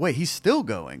overwhelming. You're like, wait, he's still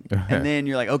going. And then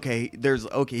you're like, okay,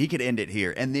 he could end it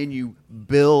here. And then you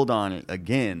build on it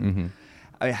again.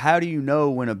 I mean, how do you know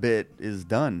when a bit is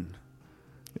done?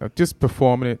 Just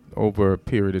performing it over a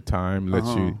period of time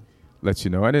lets you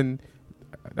know. And then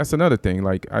that's another thing.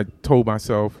 Like, I told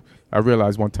myself, I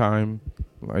realized one time,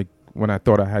 like, when I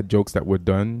thought I had jokes that were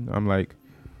done, I'm like,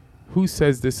 who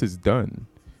says this is done?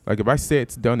 Like, if I say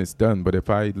it's done, it's done. But if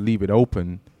I leave it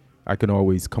open, I can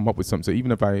always come up with something. So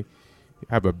even if I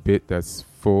have a bit that's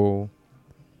full,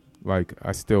 like,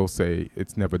 I still say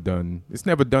it's never done. It's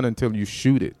never done until you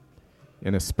shoot it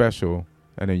in a special,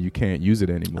 and then you can't use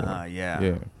it anymore.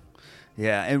 Yeah.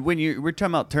 And when we're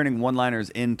talking about turning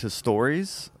one-liners into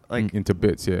stories, like into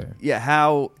bits, yeah.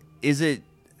 How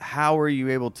are you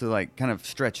able to, like, kind of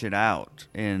stretch it out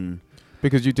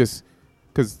because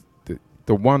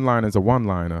the one-liner is a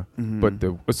one-liner, but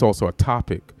it's also a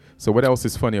topic. So what else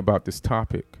is funny about this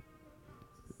topic?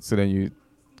 So then you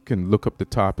can look up the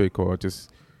topic or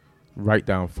just write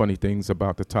down funny things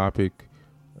about the topic,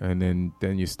 and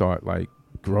then you start, like,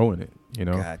 growing it, you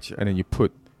know? Gotcha. And then you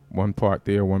put one part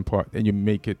there, one part, and you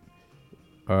make it,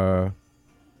 you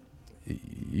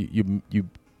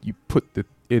put it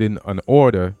in an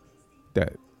order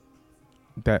that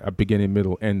a beginning,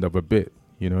 middle, end of a bit,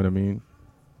 you know what I mean?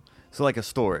 So like a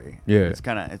story. Yeah. It's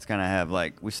kind of have,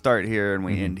 like, we start here and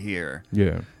we end here.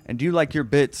 Yeah. And do you like your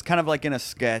bits kind of like in a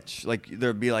sketch, like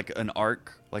there'd be like an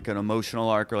arc, like an emotional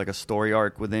arc or like a story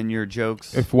arc within your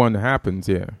jokes? If one happens,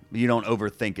 yeah. You don't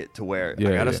overthink it to where I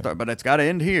Yeah, got to start, but it's got to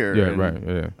end here. Yeah, right,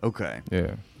 yeah. Okay.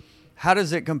 Yeah. How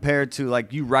does it compare to,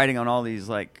 like, you writing on all these,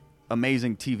 like,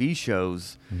 amazing TV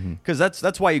shows? Because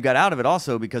that's why you got out of it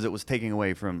also, because it was taking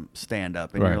away from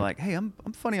stand-up. And Right. you're like, hey, I'm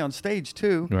funny on stage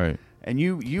too. Right. And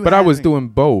you But I was doing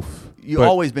both. You've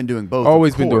always been doing both.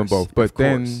 Always of been doing course, both. But of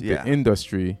then course, the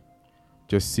industry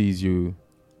just sees you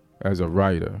as a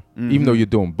writer, even though you're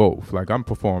doing both. Like, I'm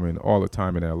performing all the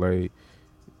time in LA,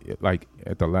 like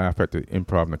at the Laugh at the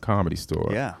Improv and the Comedy Store.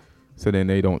 Yeah. So then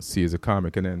they don't see as a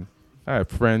comic. And then I have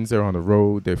friends, they're on the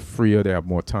road, they're freer, they have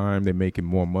more time, they're making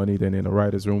more money than in a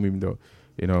writer's room, even though,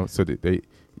 you know, so that they,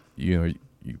 you know,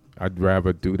 I'd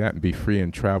rather do that and be free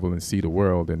and travel and see the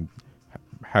world and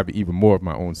have even more of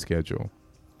my own schedule.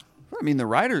 I mean, the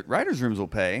writers' rooms will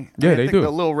pay. Yeah, I they think do.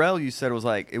 The Lil Rel you said was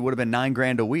like, it would have been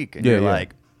 $9,000 a week. And you're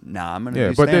like, nah, I'm going to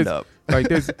do but stand-up.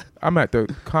 I'm at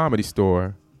the Comedy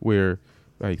Store where,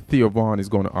 like, Theo Vaughn is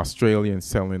going to Australia and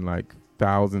selling, like,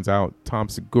 thousands out. Tom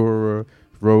Segura,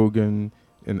 Rogan,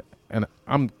 and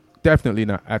I'm definitely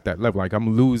not at that level. Like,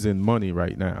 I'm losing money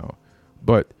right now.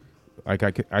 But, like,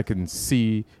 I can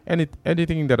see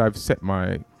anything that I've set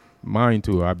my mind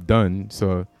to, I've done.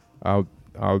 So I'll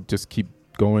just keep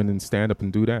going and stand up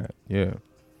and do that. Yeah.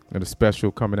 And a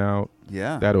special coming out.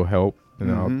 Yeah. That'll help.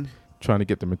 And I'll trying to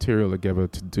get the material together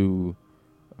to do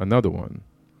another one.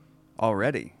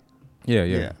 Already.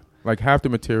 Yeah. Like, half the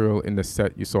material in the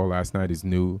set you saw last night is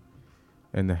new,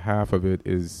 and the half of it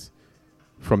is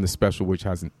from the special, which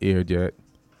hasn't aired yet.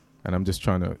 and I'm just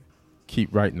trying to keep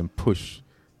writing and push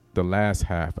the last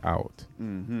half out.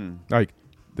 Mm-hmm. Like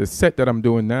the set that I'm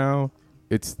doing now,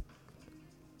 it's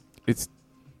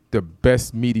the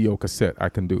best mediocre set I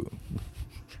can do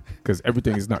because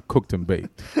everything is not cooked and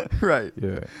baked. Right.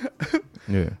 Yeah,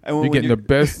 yeah. And when You're getting you- the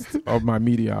best of my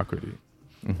mediocrity.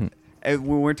 Mm-hmm. And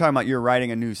when we're talking about you're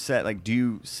writing a new set, like, do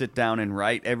you sit down and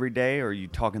write every day, or you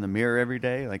talk in the mirror every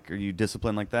day? Like, are you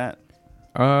disciplined like that?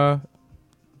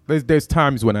 There's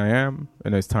times when I am,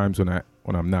 and there's times when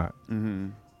I'm not. Mm-hmm.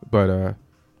 But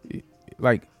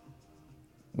like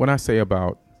when I say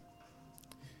about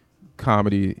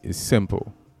comedy is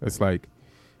simple, it's like,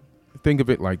 think of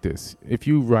it like this: if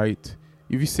you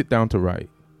sit down to write,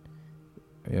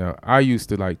 I used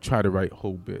to like try to write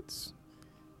whole bits.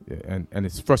 Yeah, and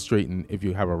it's frustrating if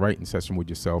you have a writing session with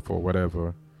yourself or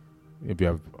whatever. If you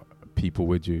have people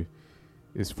with you,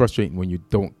 it's frustrating when you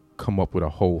don't come up with a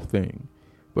whole thing.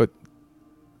 But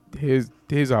here's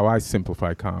how I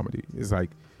simplify comedy. It's like,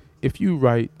 if you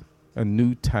write a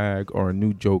new tag or a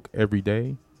new joke every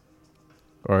day,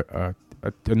 or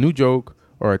a new joke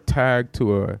or a tag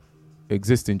to a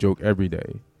existing joke every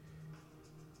day,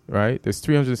 right? There's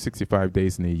 365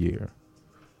 days in a year.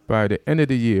 By the end of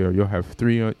the year, you'll have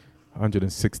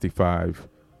 365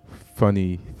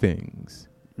 funny things.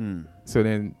 Mm. So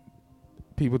then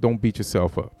people don't beat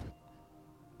yourself up.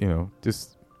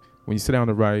 Just when you sit down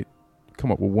to write,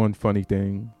 come up with one funny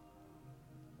thing.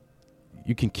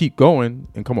 You can keep going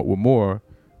and come up with more,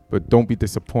 but don't be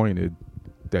disappointed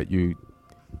that you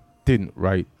didn't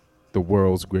write the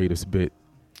world's greatest bit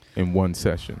in one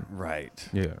session. Right.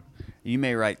 Yeah. You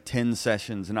may write 10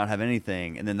 sessions and not have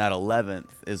anything, and then that 11th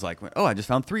is like, oh, I just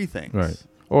found 3 things. Right.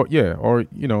 Or if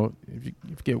you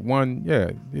get one,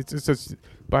 it's just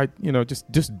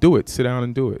just do it. Sit down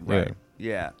and do it. Right.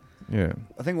 Yeah. Yeah.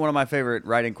 I think one of my favorite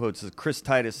writing quotes is Chris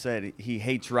Titus said he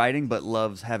hates writing but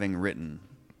loves having written.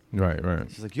 Right. Right.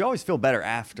 She's like, you always feel better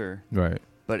after, Right.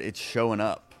 but it's showing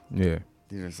up. Yeah.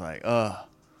 You're just like, ugh.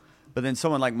 But then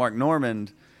someone like Mark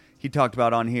Normand, he talked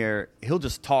about on here, he'll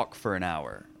just talk for an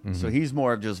hour. Mm-hmm. So he's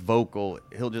more of just vocal.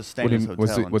 He'll just stay in his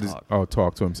hotel and talk.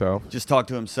 Talk to himself? Just talk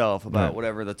to himself about Right.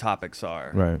 whatever the topics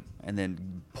are. Right. And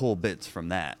then pull bits from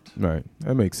that. Right.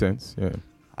 That makes sense. Yeah.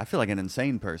 I feel like an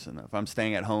insane person if I'm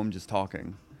staying at home just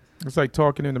talking. It's like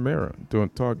talking in the mirror,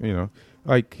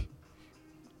 like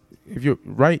if you're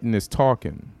writing is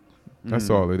talking, that's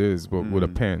all it is, but with a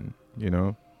pen,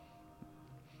 you're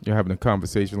having a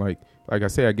conversation. Like I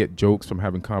say, I get jokes from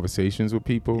having conversations with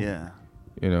people. Yeah.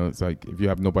 It's like if you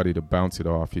have nobody to bounce it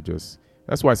off,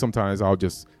 that's why sometimes I'll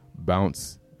just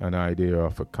bounce an idea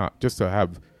off just to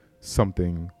have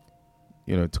something,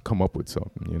 to come up with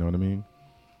something, you know what I mean?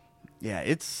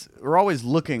 Yeah, we're always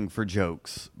looking for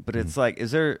jokes, but it's like, is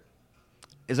there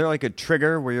like a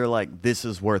trigger where you're like, this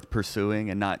is worth pursuing,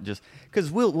 and not just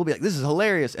because we'll be like, this is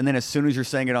hilarious, and then as soon as you're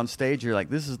saying it on stage, you're like,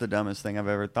 this is the dumbest thing I've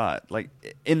ever thought. Like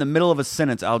in the middle of a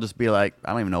sentence, I'll just be like,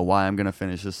 I don't even know why I'm gonna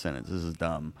finish this sentence. This is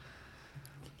dumb.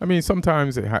 I mean,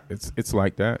 sometimes it's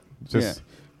like that,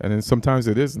 and then sometimes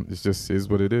it isn't. It just is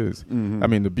what it is. Mm-hmm. I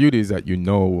mean, the beauty is that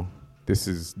this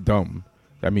is dumb.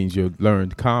 That means you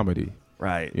learned comedy.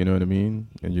 Right. You know what I mean?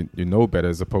 And you know better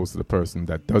as opposed to the person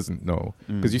that doesn't know.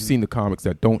 Because you've Mhm. seen the comics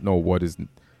that don't know what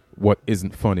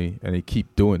isn't funny, and they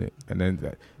keep doing it. And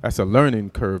then that's a learning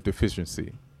curve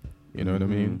deficiency. You know what I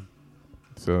mean?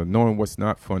 So knowing what's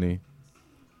not funny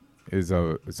is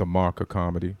a mark of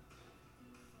comedy.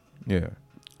 Yeah.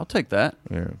 I'll take that.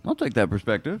 Yeah. I'll take that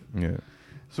perspective. Yeah.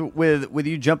 So with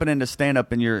you jumping into stand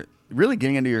up and you're really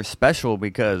getting into your special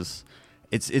because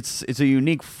it's a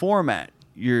unique format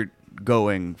you're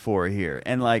going for here.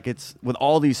 And like it's with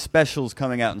all these specials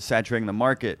coming out and saturating the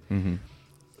market,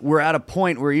 we're at a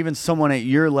point where even someone at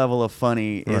your level of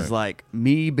funny is Right. like,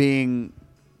 me being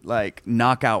like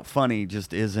knockout funny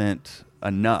just isn't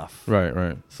enough. Right,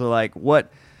 right. So like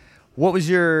what was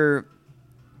your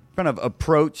kind of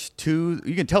approach to,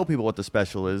 you can tell people what the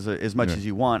special is as much Yeah. as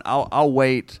you want. I'll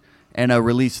wait and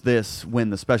release this when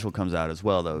the special comes out as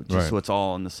well, though, just Right. so it's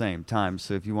all in the same time.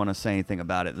 So if you want to say anything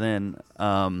about it then,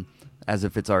 as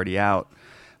if it's already out.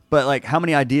 But like, how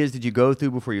many ideas did you go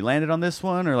through before you landed on this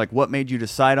one? Or like, what made you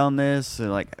decide on this?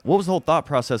 And like, what was the whole thought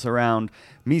process around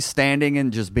me standing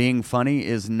and just being funny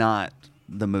is not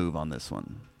the move on this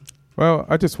one? Well,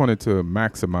 I just wanted to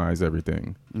maximize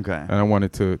everything. Okay. And I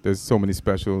wanted to, there's so many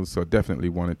specials, so I definitely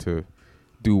wanted to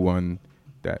do one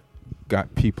that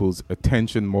got people's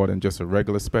attention more than just a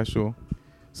regular special.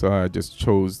 So I just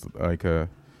chose like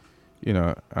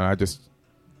I just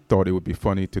thought it would be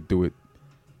funny to do it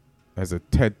as a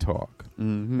TED Talk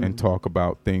Mm-hmm. and talk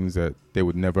about things that they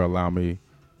would never allow me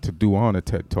to do on a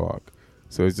TED Talk.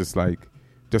 So it's just like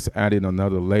just adding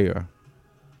another layer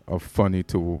of funny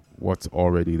to what's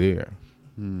already there.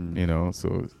 You know,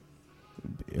 so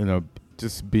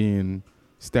just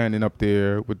standing up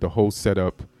there with the whole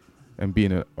setup and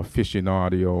being an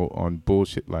aficionado on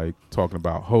bullshit like talking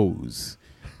about hoes,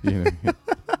 you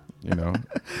know,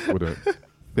 with a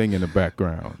thing in the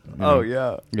background. Oh,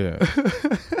 yeah,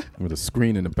 with a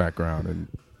screen in the background,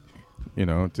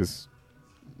 and just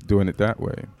doing it that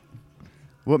way.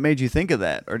 What made you think of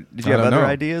that? Or did you I have don't other know.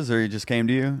 ideas, or it just came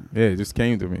to you? Yeah, it just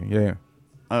came to me. Yeah.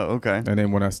 Oh, okay. And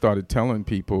then when I started telling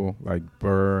people like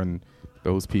Burr and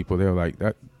those people, they're like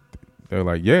that. They're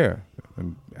like, yeah.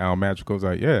 And Al Magical's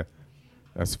like, yeah,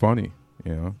 that's funny,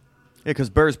 you know. Yeah, because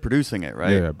Burr's producing it,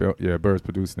 right? Yeah, Burr's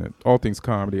producing it. All Things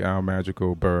Comedy, Al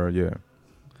Magical, Burr, yeah.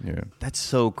 That's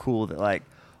so cool that like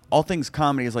All Things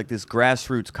Comedy is like this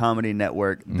grassroots comedy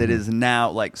network that is now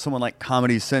like someone like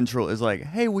Comedy Central is like,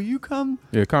 hey, will you come?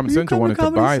 Yeah, Comedy Central wanted to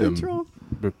buy them.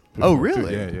 Oh,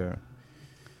 really? Yeah.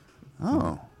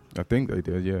 Oh. I think they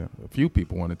did, yeah. A few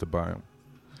people wanted to buy them.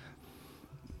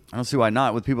 I don't see why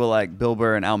not with people like Bill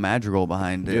Burr and Al Madrigal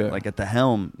behind it, Yeah. like at the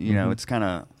helm. You know, it's kind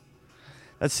of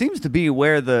that seems to be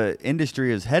where the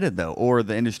industry is headed, though, or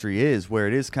the industry is where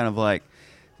it is kind of like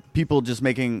people just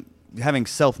having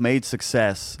self-made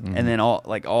success, and then all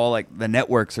the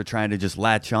networks are trying to just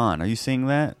latch on. Are you seeing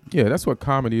that? Yeah, that's what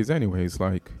comedy is anyway. It's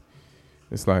like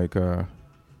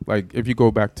if you go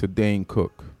back to Dane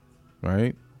Cook,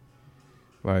 right?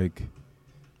 Like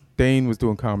Dane was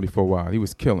doing comedy for a while. He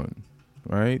was killing,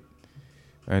 right?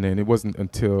 And then it wasn't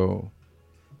until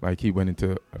like he went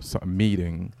into a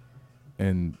meeting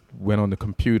and went on the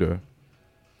computer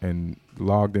and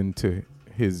logged into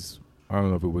his, I don't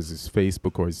know if it was his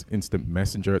Facebook or his Instant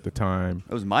Messenger at the time.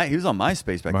 He was on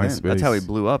MySpace back then. That's how he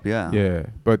blew up. Yeah. Yeah,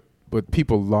 but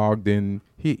people logged in.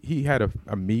 He had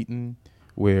a meeting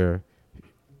where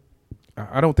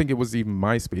I don't think it was even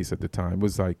MySpace at the time. It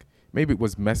was like maybe it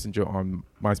was Messenger on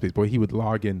MySpace, but he would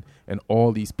log in and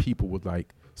all these people would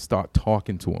like start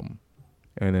talking to him,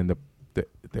 and then the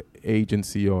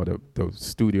agency or the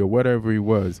studio, whatever he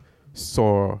was,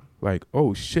 saw like,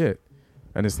 oh shit,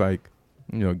 and it's like,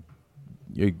 you know,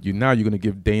 you're going to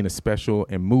give Dane a special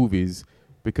in movies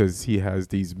because he has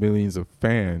these millions of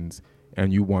fans,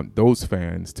 and you want those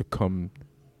fans to come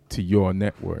to your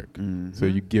network. So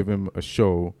you give him a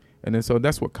show, and then so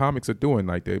that's what comics are doing.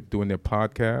 Like they're doing their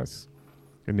podcasts,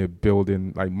 and they're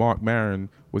building. Like Mark Maron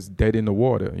was dead in the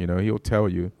water. You know, he'll tell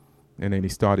you, and then he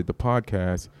started the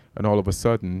podcast, and all of a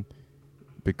sudden,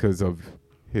 because of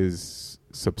his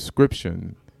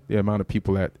subscription, the amount of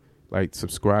people that like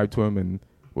subscribed to him and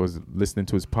was listening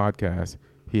to his podcast,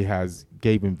 he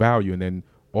gave him value, and then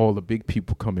all the big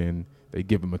people come in, they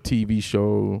give him a TV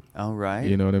show. All right.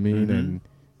 You know what I mean? And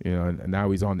you know, and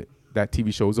now he's on that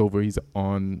TV show's over. He's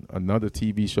on another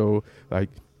TV show. Like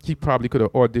he probably could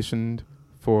have auditioned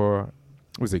for,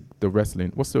 was it the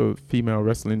wrestling? What's the female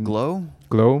wrestling? Glow.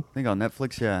 I think on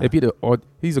Netflix. Yeah. If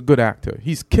he's a good actor.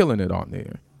 He's killing it on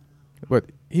there. But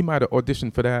he might have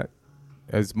auditioned for that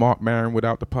as Mark Maron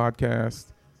without the podcast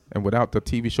and without the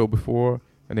TV show before,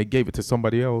 and they gave it to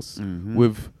somebody else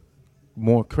with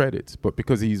more credits. But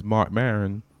because he's Mark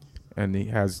Maron and he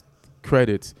has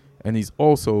credits and he's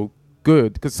also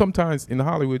good, because sometimes in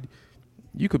Hollywood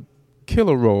you could kill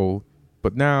a role,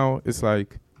 but now it's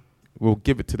like we'll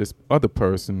give it to this other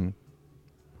person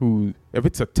who, if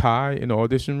it's a tie in the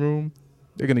audition room,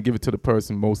 they're going to give it to the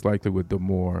person most likely with the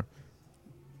more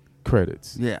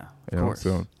credits. Yeah, of course.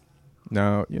 So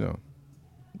now, you know,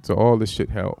 so all this shit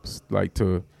helps, like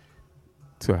to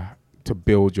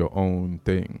build your own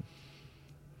thing.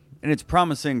 And it's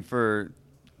promising for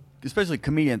especially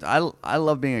comedians. I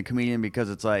love being a comedian because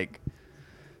it's like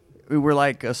we're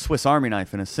like a Swiss Army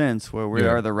knife in a sense, where we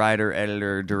are the writer,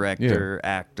 editor, director,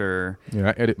 actor. Yeah,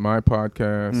 I edit my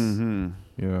podcast.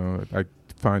 You know, I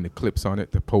find the clips on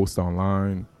it to post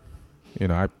online. You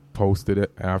know, I posted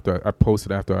it after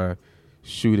I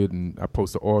shoot it, and I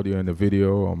post the audio and the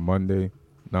video on Monday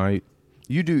night.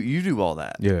 You do all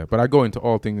that. Yeah, but I go into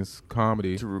All Things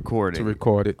Comedy to record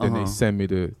it. Then they send me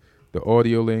the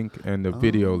audio link and the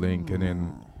video link, and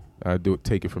then I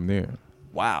take it from there.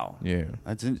 Wow. Yeah.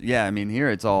 I mean, here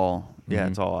it's all. Yeah,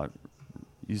 it's all.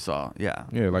 You saw. Yeah.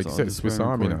 Yeah, like you said, it's Swiss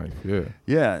Army knife. Yeah.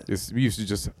 Yeah. We used to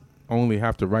just only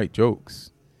have to write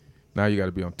jokes. Now you got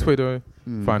to be on Twitter,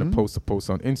 find a post to post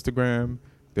on Instagram,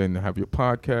 then have your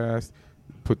podcast,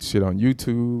 put shit on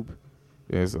YouTube.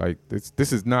 Yeah, it's like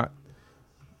this is not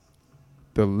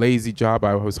the lazy job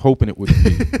I was hoping it would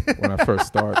be when I first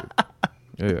started.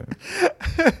 Yeah.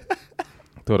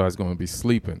 Thought I was going to be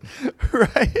sleeping.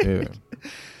 Right. Yeah.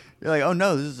 You're like, oh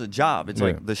no, this is a job. It's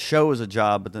like the show is a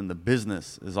job, but then the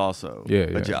business is also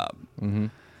a job. Mm-hmm.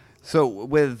 So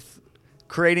with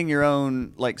creating your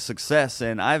own like success,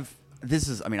 and I've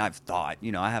thought,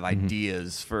 I have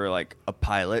ideas for like a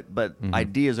pilot, but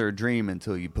ideas are a dream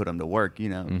until you put them to work,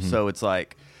 So it's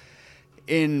like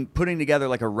in putting together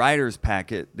like a writer's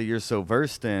packet that you're so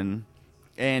versed in,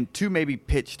 and to maybe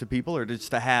pitch to people, or just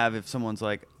to have, if someone's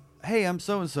like, hey, I'm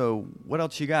so-and-so, what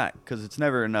else you got? Because it's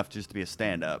never enough just to be a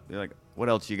stand-up. You're like, what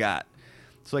else you got?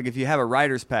 So like if you have a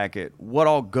writer's packet, what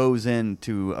all goes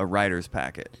into a writer's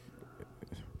packet?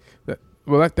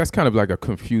 Well, that's kind of like a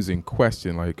confusing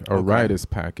question, like a writer's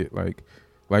packet. Like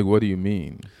what do you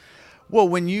mean? Well,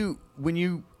 when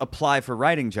you apply for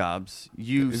writing jobs,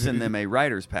 you send them a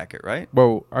writer's packet, right?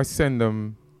 Well, I send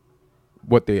them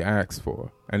what they ask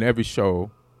for, and every show,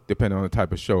 depending on the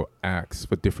type of show, asks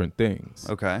for different things.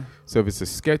 Okay. So if it's a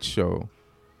sketch show,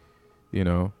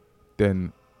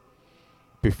 then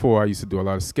before I used to do a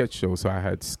lot of sketch shows, so I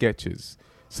had sketches,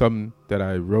 some that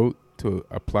I wrote to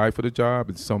apply for the job,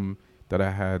 and some that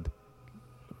I had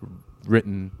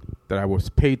written that I was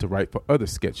paid to write for other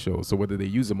sketch shows. So whether they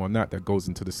use them or not, that goes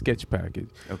into the sketch package.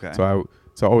 Okay. So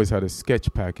I always had a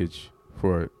sketch package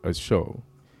for a show.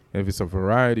 And if it's a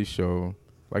variety show,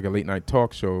 like a late night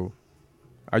talk show,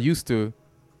 I used to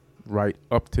write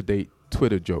up-to-date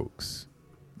Twitter jokes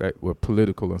that were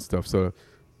political and stuff. So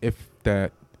if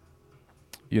that,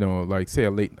 like say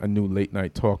a new late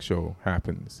night talk show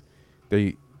happens,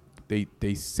 they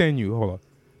send you, hold on.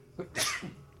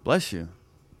 Bless you.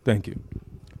 Thank you.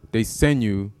 They send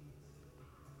you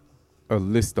a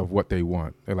list of what they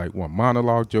want. They want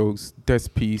monologue jokes,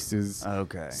 desk pieces,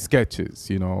 sketches,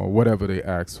 or whatever they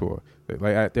ask for.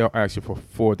 They'll ask you for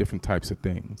 4 different types of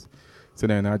things. So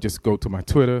then I just go to my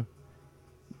Twitter,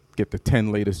 get the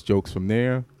 10 latest jokes from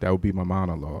there. That would be my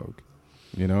monologue,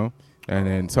 and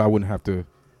then so I wouldn't have to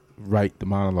write the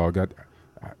monologue.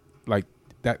 Like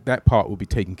that part will be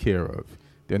taken care of.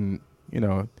 Then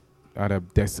I'd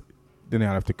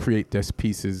have to create desk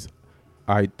piece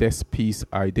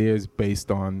ideas based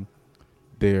on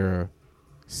their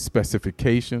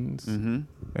specifications, and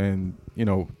then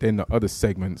the other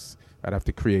segments I'd have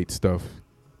to create stuff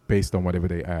based on whatever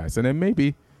they ask, and then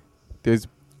maybe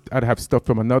I'd have stuff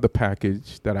from another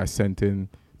package that I sent in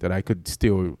that I could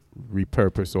still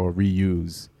repurpose or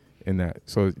reuse in that.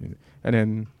 So, and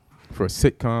then for a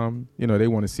sitcom, they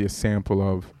want to see a sample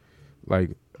of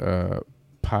like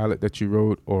pilot that you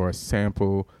wrote or a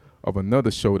sample of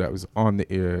another show that was on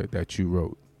the air that you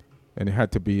wrote. And it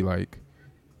had to be like,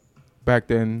 back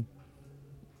then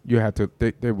you had to,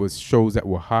 there was shows that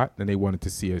were hot and they wanted to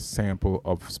see a sample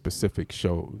of specific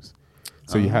shows.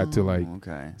 So you had to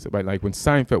so like when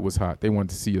Seinfeld was hot, they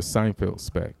wanted to see a Seinfeld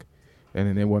spec. And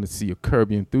then they wanted to see a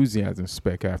Curb Your Enthusiasm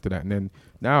spec after that. And then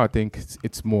now I think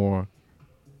it's more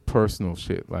personal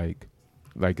shit. Like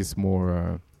it's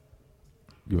more,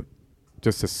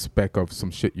 just a spec of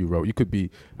some shit you wrote. You could be,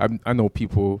 I know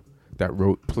people that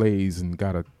wrote plays and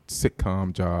got a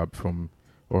sitcom job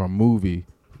or a movie.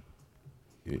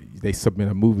 They submit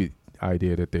a movie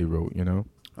idea that they wrote,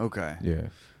 Okay. Yeah.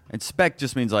 And spec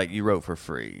just means like you wrote for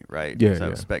free, right? Yeah. Is that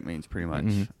what spec means pretty much?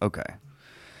 Mm-hmm. Okay.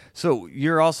 So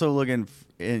you're also looking,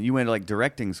 you went to like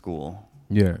directing school.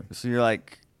 Yeah. So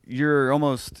you're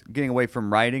almost getting away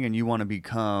from writing and you want to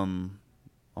become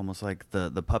almost like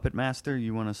the puppet master.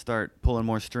 You want to start pulling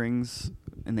more strings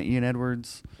in the Ian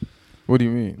Edwards. What do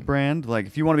you mean? Brand. Like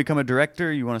if you want to become a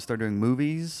director, you want to start doing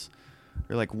movies.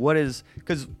 Or like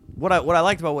because what I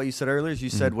liked about what you said earlier is you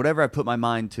said whatever I put my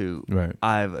mind to,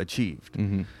 I've achieved.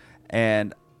 Mm-hmm.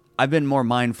 And I've been more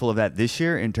mindful of that this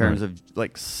year in terms of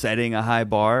like setting a high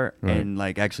bar and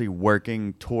like actually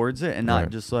working towards it and not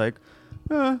just like,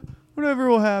 whatever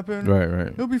will happen. Right.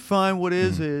 It'll be fine. What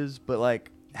is, but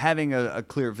like having a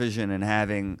clear vision and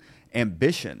having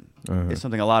ambition is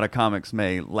something a lot of comics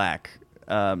may lack.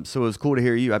 So it was cool to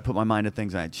hear you. I put my mind to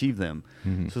things and I achieved them.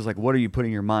 Mm-hmm. So it's like, what are you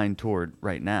putting your mind toward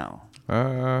right now?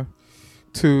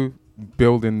 To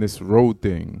building this road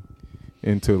thing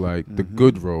into like the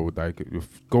good road, like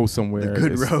go somewhere. The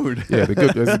good road. Yeah, the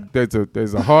good.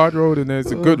 There's a hard road and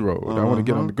there's a good road. I want to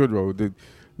get on the good road. To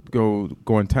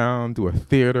go in town, do a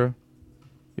theater.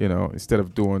 Instead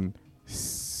of doing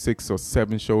 6 or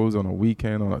 7 shows on a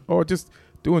weekend, or just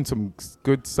doing some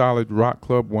good solid rock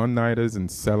club one-nighters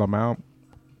and sell them out.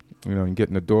 And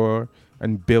getting the door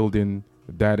and building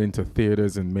that into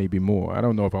theaters and maybe more. I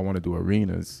don't know if I want to do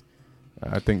arenas.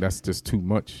 I think that's just too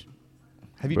much.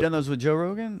 Have you done those with Joe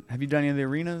Rogan? Have you done any of the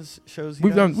arenas shows?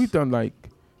 We've done like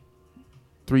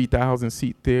 3,000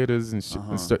 seat theaters and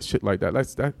shit like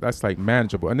that. That's like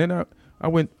manageable. And then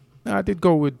I did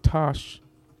go with Tosh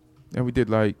and we did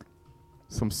like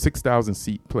some 6,000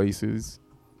 seat places,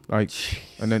 like, Jeez.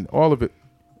 and then all of it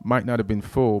might not have been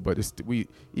full, but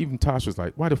even Tosh was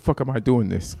like, why the fuck am I doing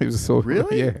this? It was so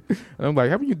Really? yeah. And I'm like,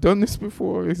 haven't you done this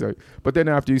before? He's like, but then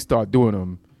after you start doing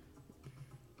them,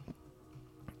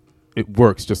 it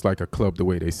works just like a club the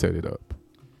way they set it up,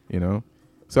 you know?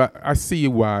 So I see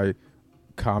why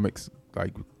comics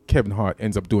like Kevin Hart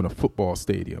ends up doing a football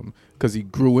stadium, because he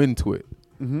grew into it.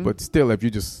 Mm-hmm. But still, if you're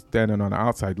just standing on the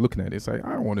outside looking at it, it's like,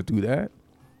 I don't want to do that.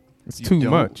 It's You too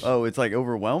don't- much. Oh, it's like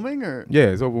overwhelming, or Yeah,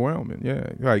 it's overwhelming. Yeah.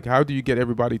 Like, how do you get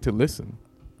everybody to listen?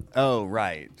 oh,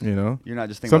 right. You know? You're not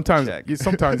just thinking Sometimes, about the check.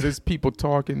 sometimes there's people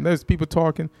talking.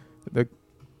 The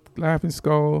Laughing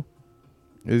Skull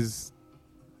is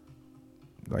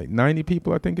like 90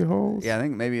 people, I think it holds. Yeah, I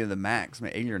think maybe the max,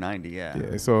 80 or 90. Yeah.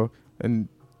 Yeah. So, and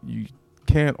you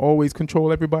can't always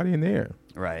control everybody in there.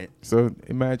 Right. So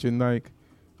imagine like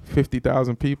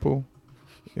 50,000 people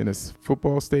in a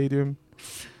football stadium.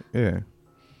 Yeah.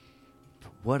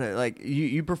 What a, like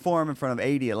you perform in front of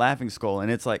 80 at Laughing Skull, and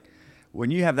it's like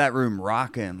when you have that room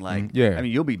rocking, like yeah. I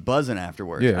mean, you'll be buzzing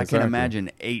afterwards. Yeah, I exactly. can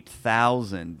imagine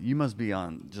 8,000. You must be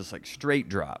on just like straight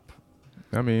drop.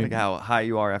 I mean, Like how high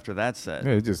you are after that set.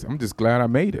 yeah, I'm just glad I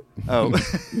made it. Oh.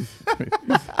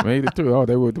 Made it through. Oh,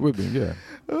 they were with me. Yeah.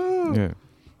 Oh. Yeah.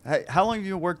 Hey, how long have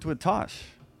you worked with Tosh?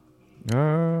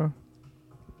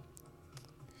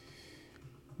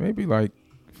 Maybe like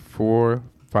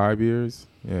 4-5 years.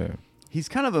 Yeah. He's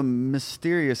kind of a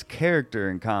mysterious character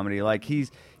in comedy. Like he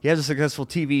has a successful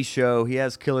TV show, he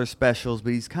has killer specials,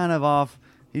 but he's kind of off.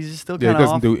 He's just still Yeah, kind he of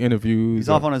doesn't off. do interviews. He's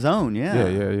off on his own. Yeah.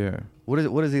 Yeah.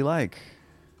 What is he like?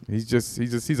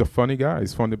 He's a funny guy.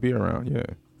 He's fun to be around. Yeah.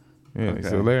 Yeah, he's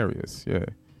Okay. hilarious. Yeah.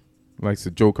 Likes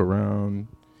to joke around.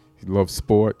 He loves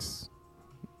sports.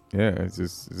 Yeah, it's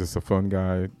just a fun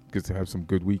guy. Gets to have some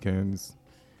good weekends.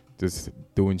 Just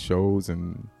doing shows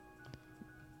and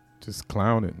just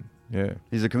clowning. Yeah.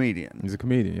 He's a comedian. He's a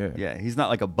comedian, yeah. Yeah, he's not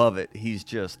like above it. He's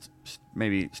just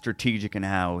maybe strategic in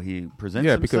how he presents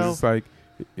Yeah, himself. because it's like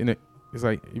it's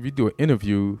like if you do an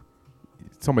interview,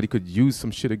 somebody could use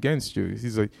some shit against you.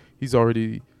 He's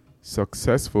already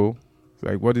successful. It's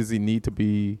like, what does he need to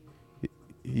be?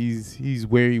 He's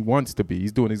where he wants to be.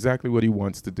 He's doing exactly what he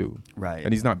wants to do. Right.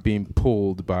 And he's not being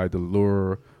pulled by the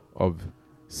lure of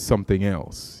something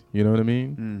else. You know what I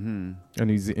mean? Mm-hmm. And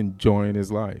he's enjoying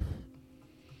his life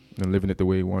and living it the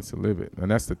way he wants to live it.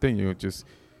 And that's the thing.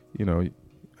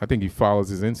 I think he follows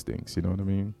his instincts. You know what I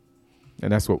mean?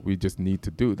 And that's what we just need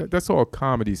to do. That's all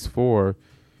comedy's for.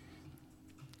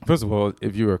 First of all,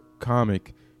 if you're a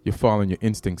comic, you're following your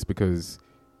instincts because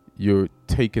you're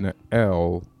taking an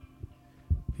L.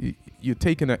 You're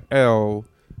taking an L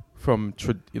from,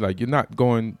 you're not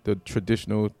going the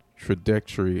traditional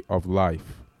trajectory of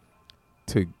life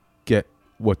to get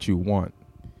what you want,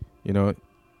 you know,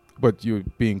 but you're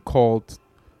being called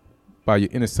by your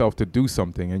inner self to do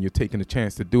something, and you're taking a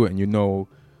chance to do it, and you know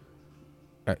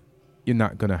you're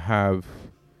not going to have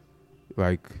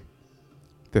like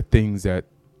the things that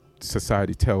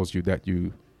society tells you that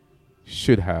you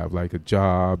should have, like a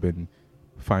job and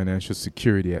financial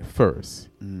security at first.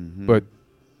 Mm-hmm. But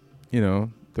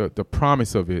the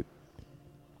promise of it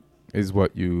is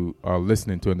what you are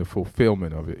listening to, and the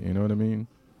fulfillment of it. You know what I mean?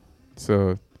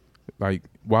 So, like,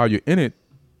 while you're in it,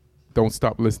 don't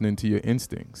stop listening to your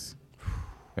instincts,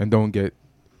 and don't get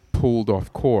pulled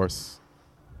off course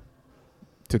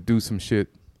to do some shit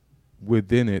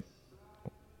within it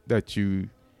that you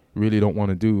really don't want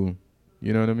to do.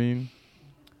 You know what I mean?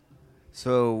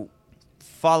 So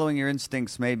following your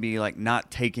instincts may be like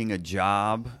not taking a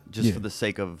job just for the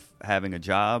sake of having a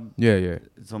job. Yeah.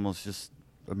 It's almost just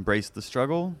embrace the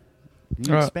struggle.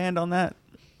 Can you expand on that?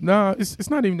 No, it's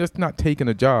not even just not taking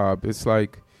a job. It's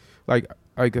like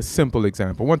a simple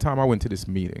example. One time I went to this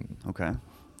meeting. Okay.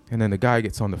 And then the guy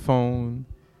gets on the phone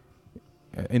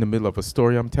in the middle of a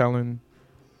story I'm telling.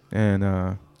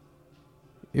 And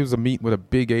it was a meet with a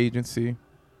big agency.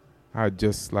 I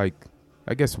just I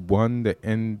guess won the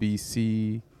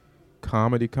NBC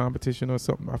comedy competition or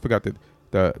something. I forgot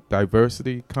the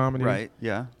diversity comedy. Right,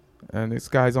 yeah. And this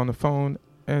guy's on the phone,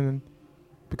 and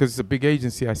because it's a big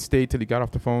agency, I stayed till he got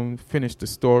off the phone, finished the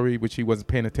story, which he wasn't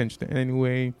paying attention to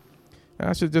anyway. And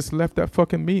I should have just left that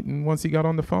fucking meeting once he got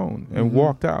on the phone and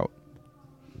walked out.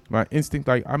 My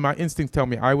instincts tell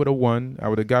me I would have won. I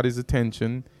would have got his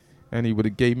attention, and he would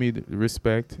have gave me the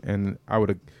respect, and I would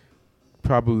have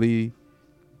probably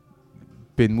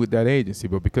been with that agency.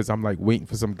 But because I'm like waiting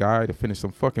for some guy to finish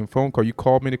some fucking phone call, you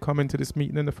called me to come into this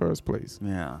meeting in the first place.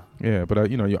 Yeah. Yeah, but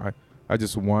I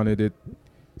just wanted it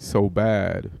so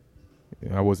bad.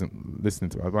 I wasn't listening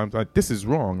to it. I'm like, this is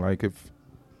wrong. Like if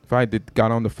if I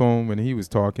got on the phone when he was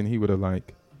talking, he would have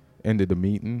like ended the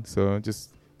meeting. So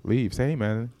just leave. Say, hey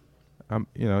man,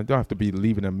 don't have to be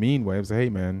leaving a mean way. Say, hey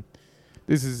man,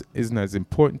 this isn't as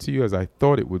important to you as I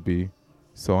thought it would be,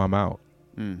 so I'm out.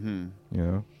 Mm-hmm. You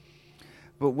know.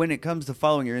 But when it comes to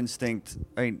following your instinct,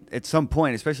 I mean, at some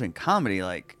point, especially in comedy,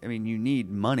 like, I mean, you need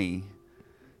money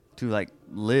to like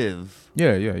live.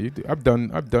 Yeah. I've done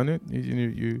it.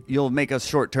 You'll make a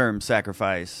short-term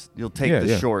sacrifice. You'll take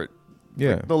the short,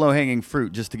 like the low-hanging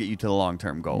fruit just to get you to the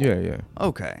long-term goal. Yeah.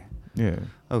 Okay. Yeah.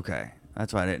 Okay.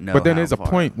 That's why I didn't know. But then there's a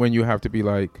point when you have to be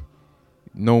like,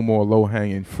 no more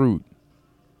low-hanging fruit,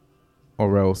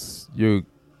 or else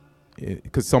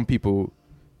because some people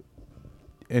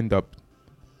end up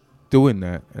doing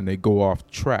that and they go off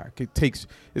track.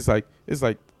 It's like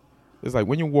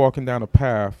when you're walking down a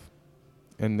path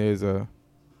and there's if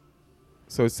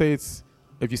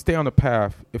you stay on the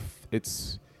path, if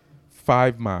it's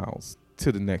 5 miles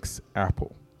to the next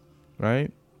apple,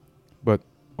 right? But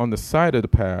on the side of the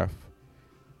path,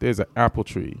 there's an apple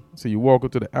tree. So you walk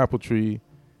up to the apple tree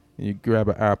and you grab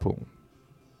an apple.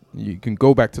 You can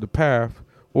go back to the path,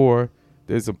 or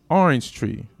there's an orange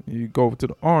tree. You go to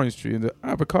the orange tree and the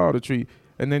avocado tree,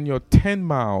 and then you're 10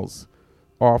 miles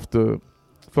off the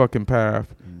fucking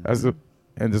path, as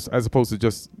opposed to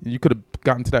just, you could have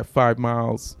gotten to that 5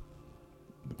 miles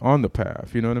on the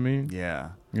path. You know what I mean? Yeah.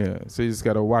 Yeah. So you just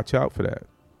got to watch out for that.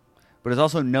 But it's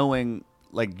also knowing,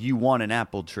 like, you want an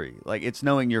apple tree. Like, it's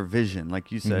knowing your vision.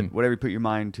 Like you said, whatever you put your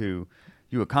mind to,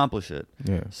 you accomplish it.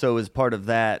 Yeah. So as part of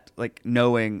that, like,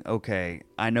 knowing, okay,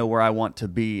 I know where I want to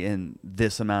be in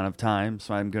this amount of time,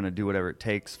 so I'm going to do whatever it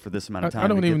takes for this amount of time. I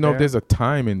don't even know if there's a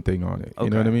timing thing on it. Okay.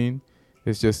 You know what I mean?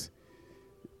 It's just,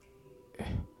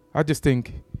 I just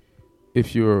think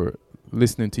if you're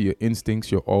listening to your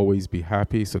instincts, you'll always be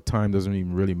happy, so time doesn't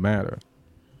even really matter.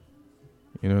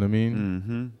 You know what I mean?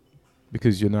 Mm-hmm.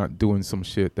 Because you're not doing some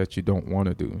shit that you don't want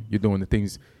to do. You're doing the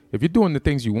things. If you're doing the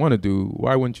things you want to do,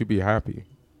 why wouldn't you be happy?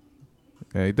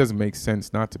 And it doesn't make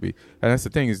sense not to be. And that's the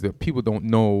thing, is that people don't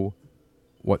know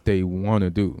what they want to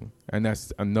do. And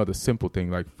that's another simple thing.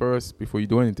 Like, first, before you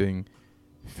do anything,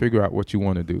 figure out what you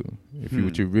want to do.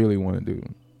 What you really want to do.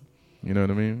 You know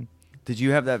what I mean? Did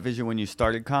you have that vision when you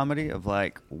started comedy of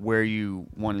like where you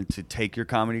wanted to take your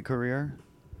comedy career?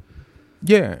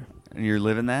 Yeah. And you're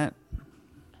living that?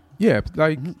 Yeah,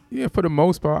 for the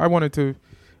most part, I wanted to,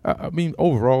 I mean,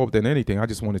 overall than anything, I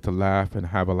just wanted to laugh and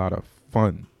have a lot of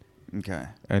fun. Okay.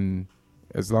 And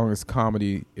as long as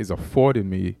comedy is affording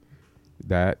me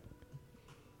that,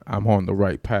 I'm on the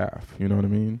right path. You know what I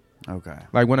mean? Okay.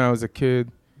 Like when I was a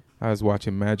kid, I was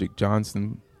watching Magic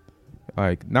Johnson,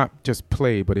 like not just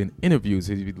play, but in interviews,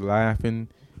 he'd be laughing,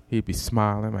 he'd be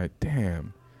smiling. I'm like,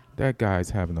 damn, that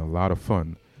guy's having a lot of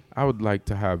fun. I would like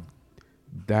to have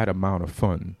that amount of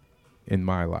fun in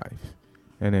my life.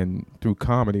 And then through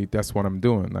comedy, that's what I'm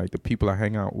doing. Like the people I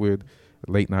hang out with,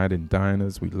 late night in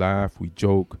diners, we laugh, we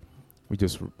joke, we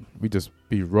just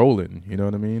be rolling, you know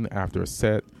what I mean, after a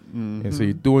set. Mm-hmm. And so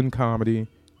you're doing comedy,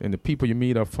 and the people you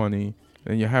meet are funny,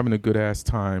 and you're having a good ass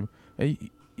time. And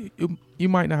you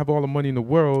might not have all the money in the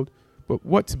world, but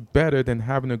what's better than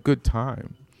having a good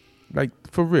time? Like,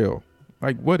 for real.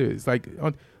 Like, what is?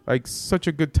 Like such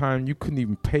a good time, you couldn't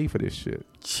even pay for this shit.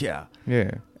 Yeah.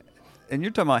 Yeah. And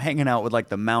you're talking about hanging out with like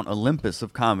the Mount Olympus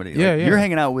of comedy. Yeah, like, yeah. You're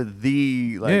hanging out with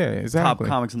the top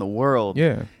comics in the world.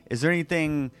 Yeah. Is there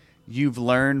anything you've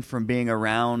learned from being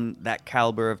around that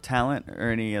caliber of talent, or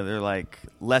any other like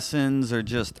lessons, or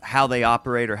just how they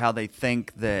operate or how they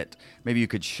think that maybe you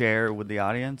could share with the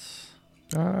audience?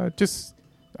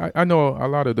 I know a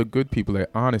lot of the good people, their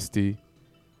honesty,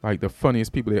 like the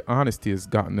funniest people, their honesty has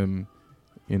gotten them,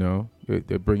 you know,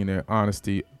 they're bringing their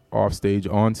honesty off stage,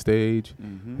 on stage,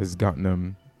 has gotten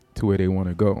them to where they want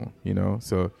to go, you know?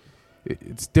 So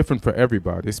it's different for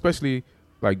everybody, especially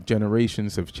like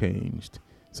generations have changed.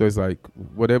 So it's like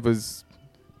whatever's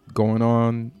going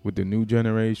on with the new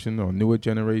generation or newer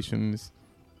generations,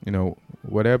 you know,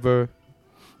 whatever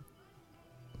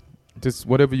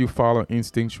you follow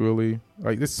instinctually.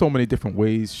 Like there's so many different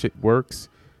ways shit works.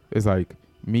 It's like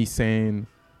me saying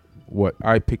what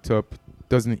I picked up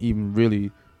doesn't even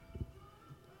really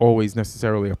always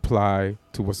necessarily apply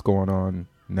to what's going on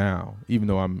now, even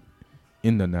though I'm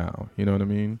in the now. You know what I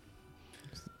mean?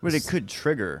 But it could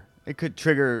trigger.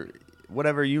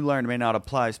 Whatever you learned may not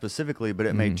apply specifically, but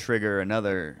it may trigger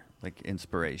another like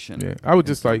inspiration. Yeah, I would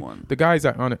just like the guys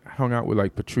I hung out with,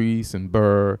 like Patrice and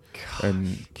Burr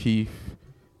and Keith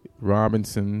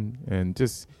Robinson and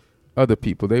just other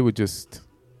people. They were just,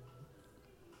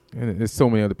 and there's so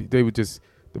many other people. They were just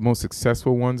the most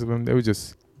successful ones of them. They were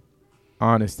just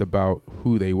honest about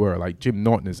who they were. Like Jim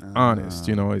Norton is honest,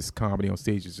 you know, his comedy on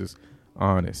stage is just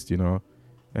honest, you know.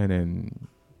 And then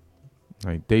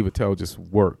like Dave Attell just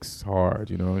works hard,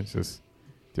 you know. It's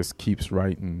just keeps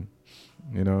writing,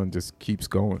 you know, and just keeps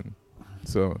going.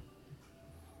 So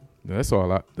that's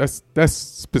all that's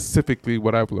specifically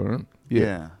what I've learned.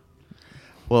 Yeah.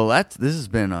 Well, this has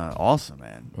been awesome,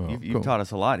 man. Oh, You've cool. taught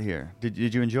us a lot here. Did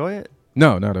you enjoy it?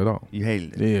 No, not at all. You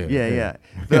hated it. Yeah.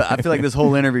 I feel like this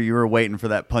whole interview you were waiting for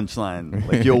that punchline.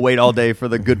 Like you'll wait all day for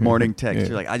the good morning text. Yeah.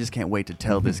 You're like, I just can't wait to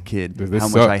tell this kid This how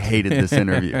much sucked. I hated this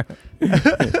interview.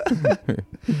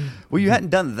 Well, you hadn't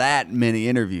done that many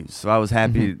interviews, so I was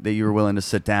happy that you were willing to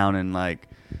sit down and like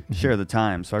share the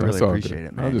time. So I really That's all appreciate good.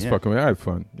 it, man. I'm just Yeah. fucking with it. I had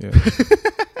fun. Yeah.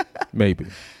 Maybe.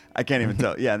 I can't even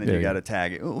tell. Yeah, and then you Yeah. got to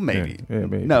tag it. Oh, maybe. Yeah,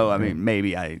 maybe. No, I Yeah. mean,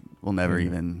 maybe I will never Yeah.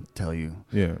 even tell you.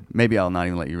 Yeah. Maybe I'll not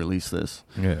even let you release this.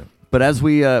 Yeah. But as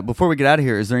we, before we get out of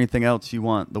here, is there anything else you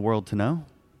want the world to know?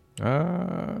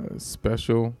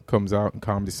 Special comes out in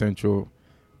Comedy Central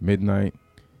midnight,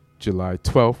 July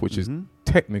 12th, which is Mhm.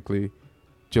 technically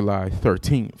July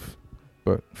 13th.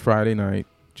 But Friday night,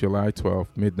 July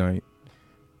 12th, midnight.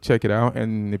 Check it out.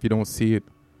 And if you don't see it,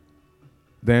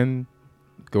 then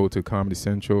go to Comedy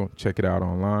Central. Check it out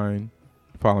online.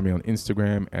 Follow me on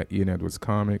Instagram at Ian Edwards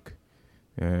Comic.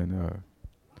 And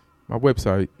my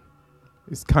website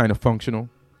is kind of functional.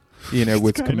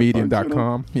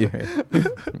 IanEdwardsComedian.com. Yeah.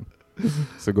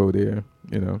 So go there,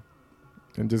 you know,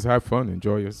 and just have fun.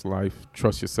 Enjoy your life.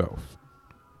 Trust yourself.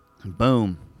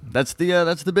 Boom. That's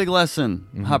the big lesson.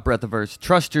 Mhm. Hot Breath of Verse.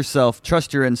 Trust yourself.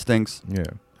 Trust your instincts. Yeah.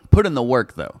 Put in the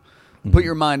work, though. Mhm. Put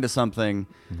your mind to something,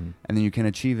 Mhm. and then you can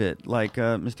achieve it. Like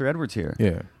Mr. Edwards here.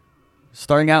 Yeah.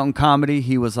 Starting out in comedy,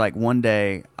 he was like, one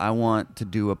day I want to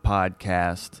do a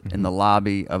podcast in the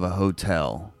lobby of a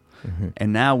hotel. Mhm.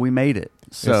 And now we made it.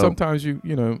 So And sometimes you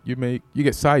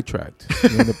get sidetracked.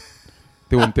 You end up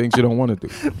doing things you don't want to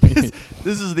do.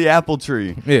 this is the apple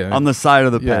tree Yeah. on the side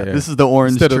of the Yeah, path. yeah. This is the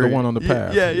orange Instead tree. of the one on the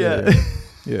path. Yeah.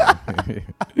 Yeah.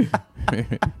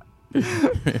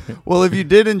 Well, if you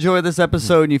did enjoy this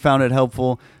episode and you found it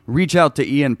helpful, reach out to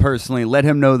Ian personally. Let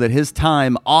him know that his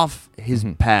time off his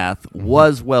path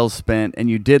was well spent and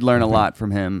you did learn a lot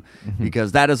from him,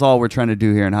 because that is all we're trying to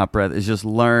do here in Hot Breath is just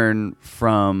learn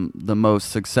from the most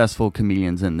successful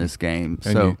comedians in this game.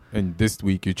 And this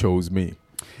week you chose me.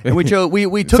 And we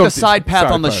took a side path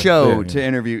on the show yeah. to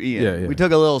interview Ian. Yeah, yeah. We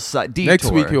took a little detour.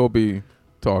 Next week he'll be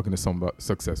talking to some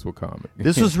successful comic.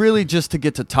 This was really just to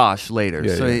get to Tosh later.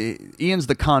 Yeah, so yeah. Ian's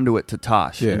the conduit to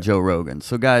Tosh Yeah. and Joe Rogan.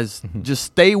 So guys, just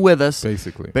stay with us.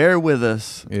 Basically. Bear with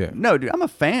us. Yeah. No, dude, I'm a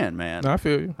fan, man. No, I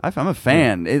feel you. I'm a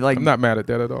fan. It, like, I'm not mad at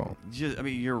that at all. I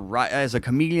mean, you're right as a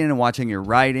comedian and watching your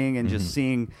writing and Mm-hmm. just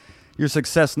seeing your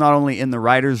success not only in the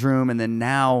writer's room, and then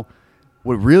now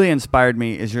what really inspired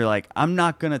me is you're like, I'm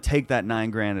not going to take that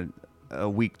 $9,000 a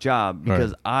week job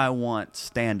because I want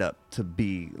stand up to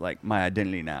be like my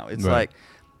identity now. It's Right. like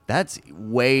that's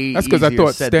way That's because I easier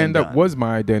thought said than stand up done. was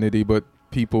my identity, but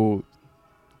people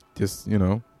just,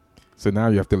 so now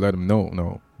you have to let them know.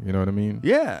 No, you know what I mean?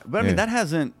 Yeah, but I mean Yeah. that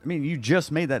hasn't. I mean, you just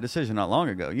made that decision not long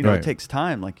ago. You know, Right. it takes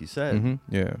time, like you said. Mm-hmm.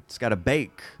 Yeah. It's got to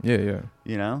bake. Yeah.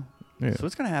 You know. Yeah. So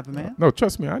it's gonna happen, man. No,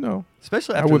 trust me, I know.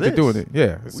 Especially I after would this. be doing it.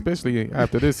 Yeah, especially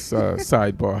after this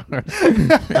sidebar.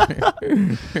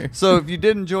 So if you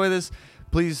did enjoy this,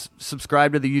 please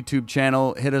subscribe to the YouTube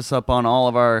channel. Hit us up on all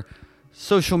of our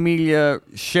social media.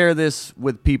 Share this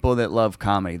with people that love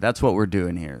comedy. That's what we're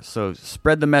doing here. So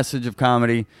spread the message of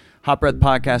comedy. Hot Breath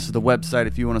Podcast is the website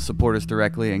if you want to support us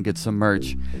directly and get some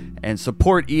merch. And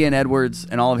support Ian Edwards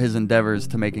and all of his endeavors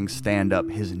to making stand-up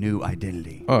his new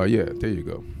identity. Oh, yeah, there you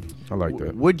go. I like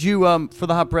that. Would you, for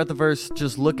the Hot Breathiverse,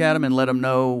 just look at them and let them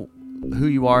know who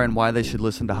you are and why they should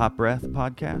listen to Hot Breath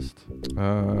Podcast?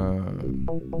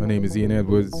 My name is Ian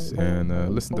Edwards,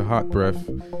 and listen to Hot Breath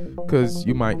because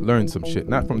you might learn some shit.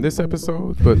 Not from this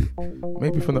episode, but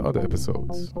maybe from the other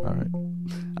episodes. All right.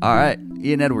 All right.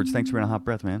 Ian Edwards, thanks for being on Hot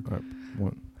Breath, man. All right.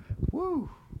 One. Woo.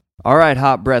 All right,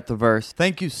 Hot Breathiverse.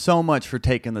 Thank you so much for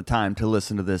taking the time to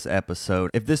listen to this episode.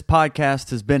 If this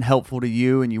podcast has been helpful to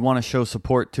you and you want to show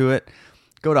support to it,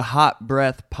 go to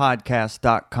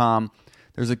hotbreathpodcast.com.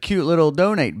 There's a cute little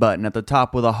donate button at the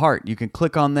top with a heart. You can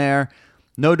click on there.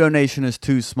 No donation is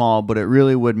too small, but it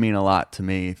really would mean a lot to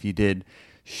me if you did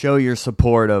show your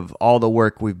support of all the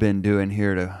work we've been doing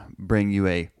here to bring you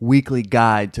a weekly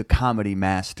guide to comedy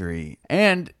mastery.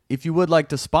 And if you would like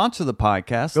to sponsor the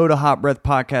podcast, go to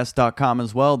hotbreathpodcast.com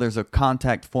as well. There's a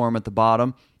contact form at the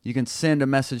bottom. You can send a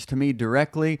message to me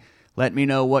directly. Let me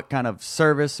know what kind of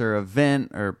service or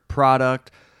event or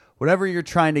product, whatever you're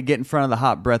trying to get in front of the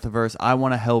Hot Breathiverse, I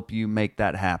want to help you make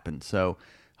that happen. So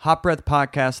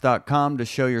hotbreathpodcast.com to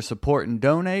show your support and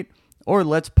donate, or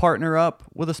let's partner up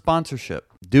with a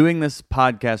sponsorship. Doing this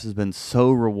podcast has been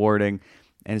so rewarding,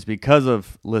 and it's because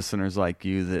of listeners like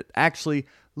you that actually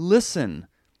listen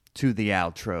to the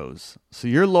outros. So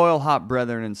you're loyal hot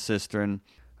brethren and sistren.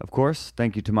 Of course,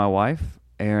 thank you to my wife,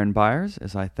 Erin Byers,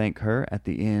 as I thank her at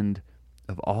the end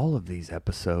of all of these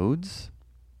episodes.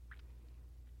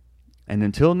 And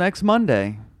until next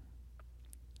Monday,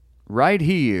 right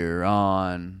here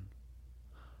on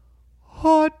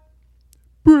Hot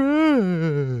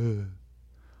Breath.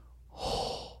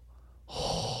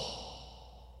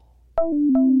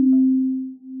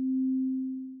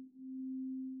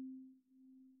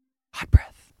 Hot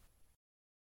Breath.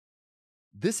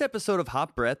 This episode of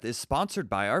Hot Breath is sponsored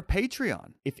by our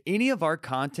Patreon. If any of our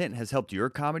content has helped your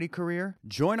comedy career,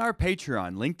 join our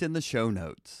Patreon linked in the show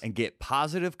notes and get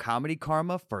positive comedy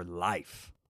karma for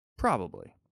life. Probably.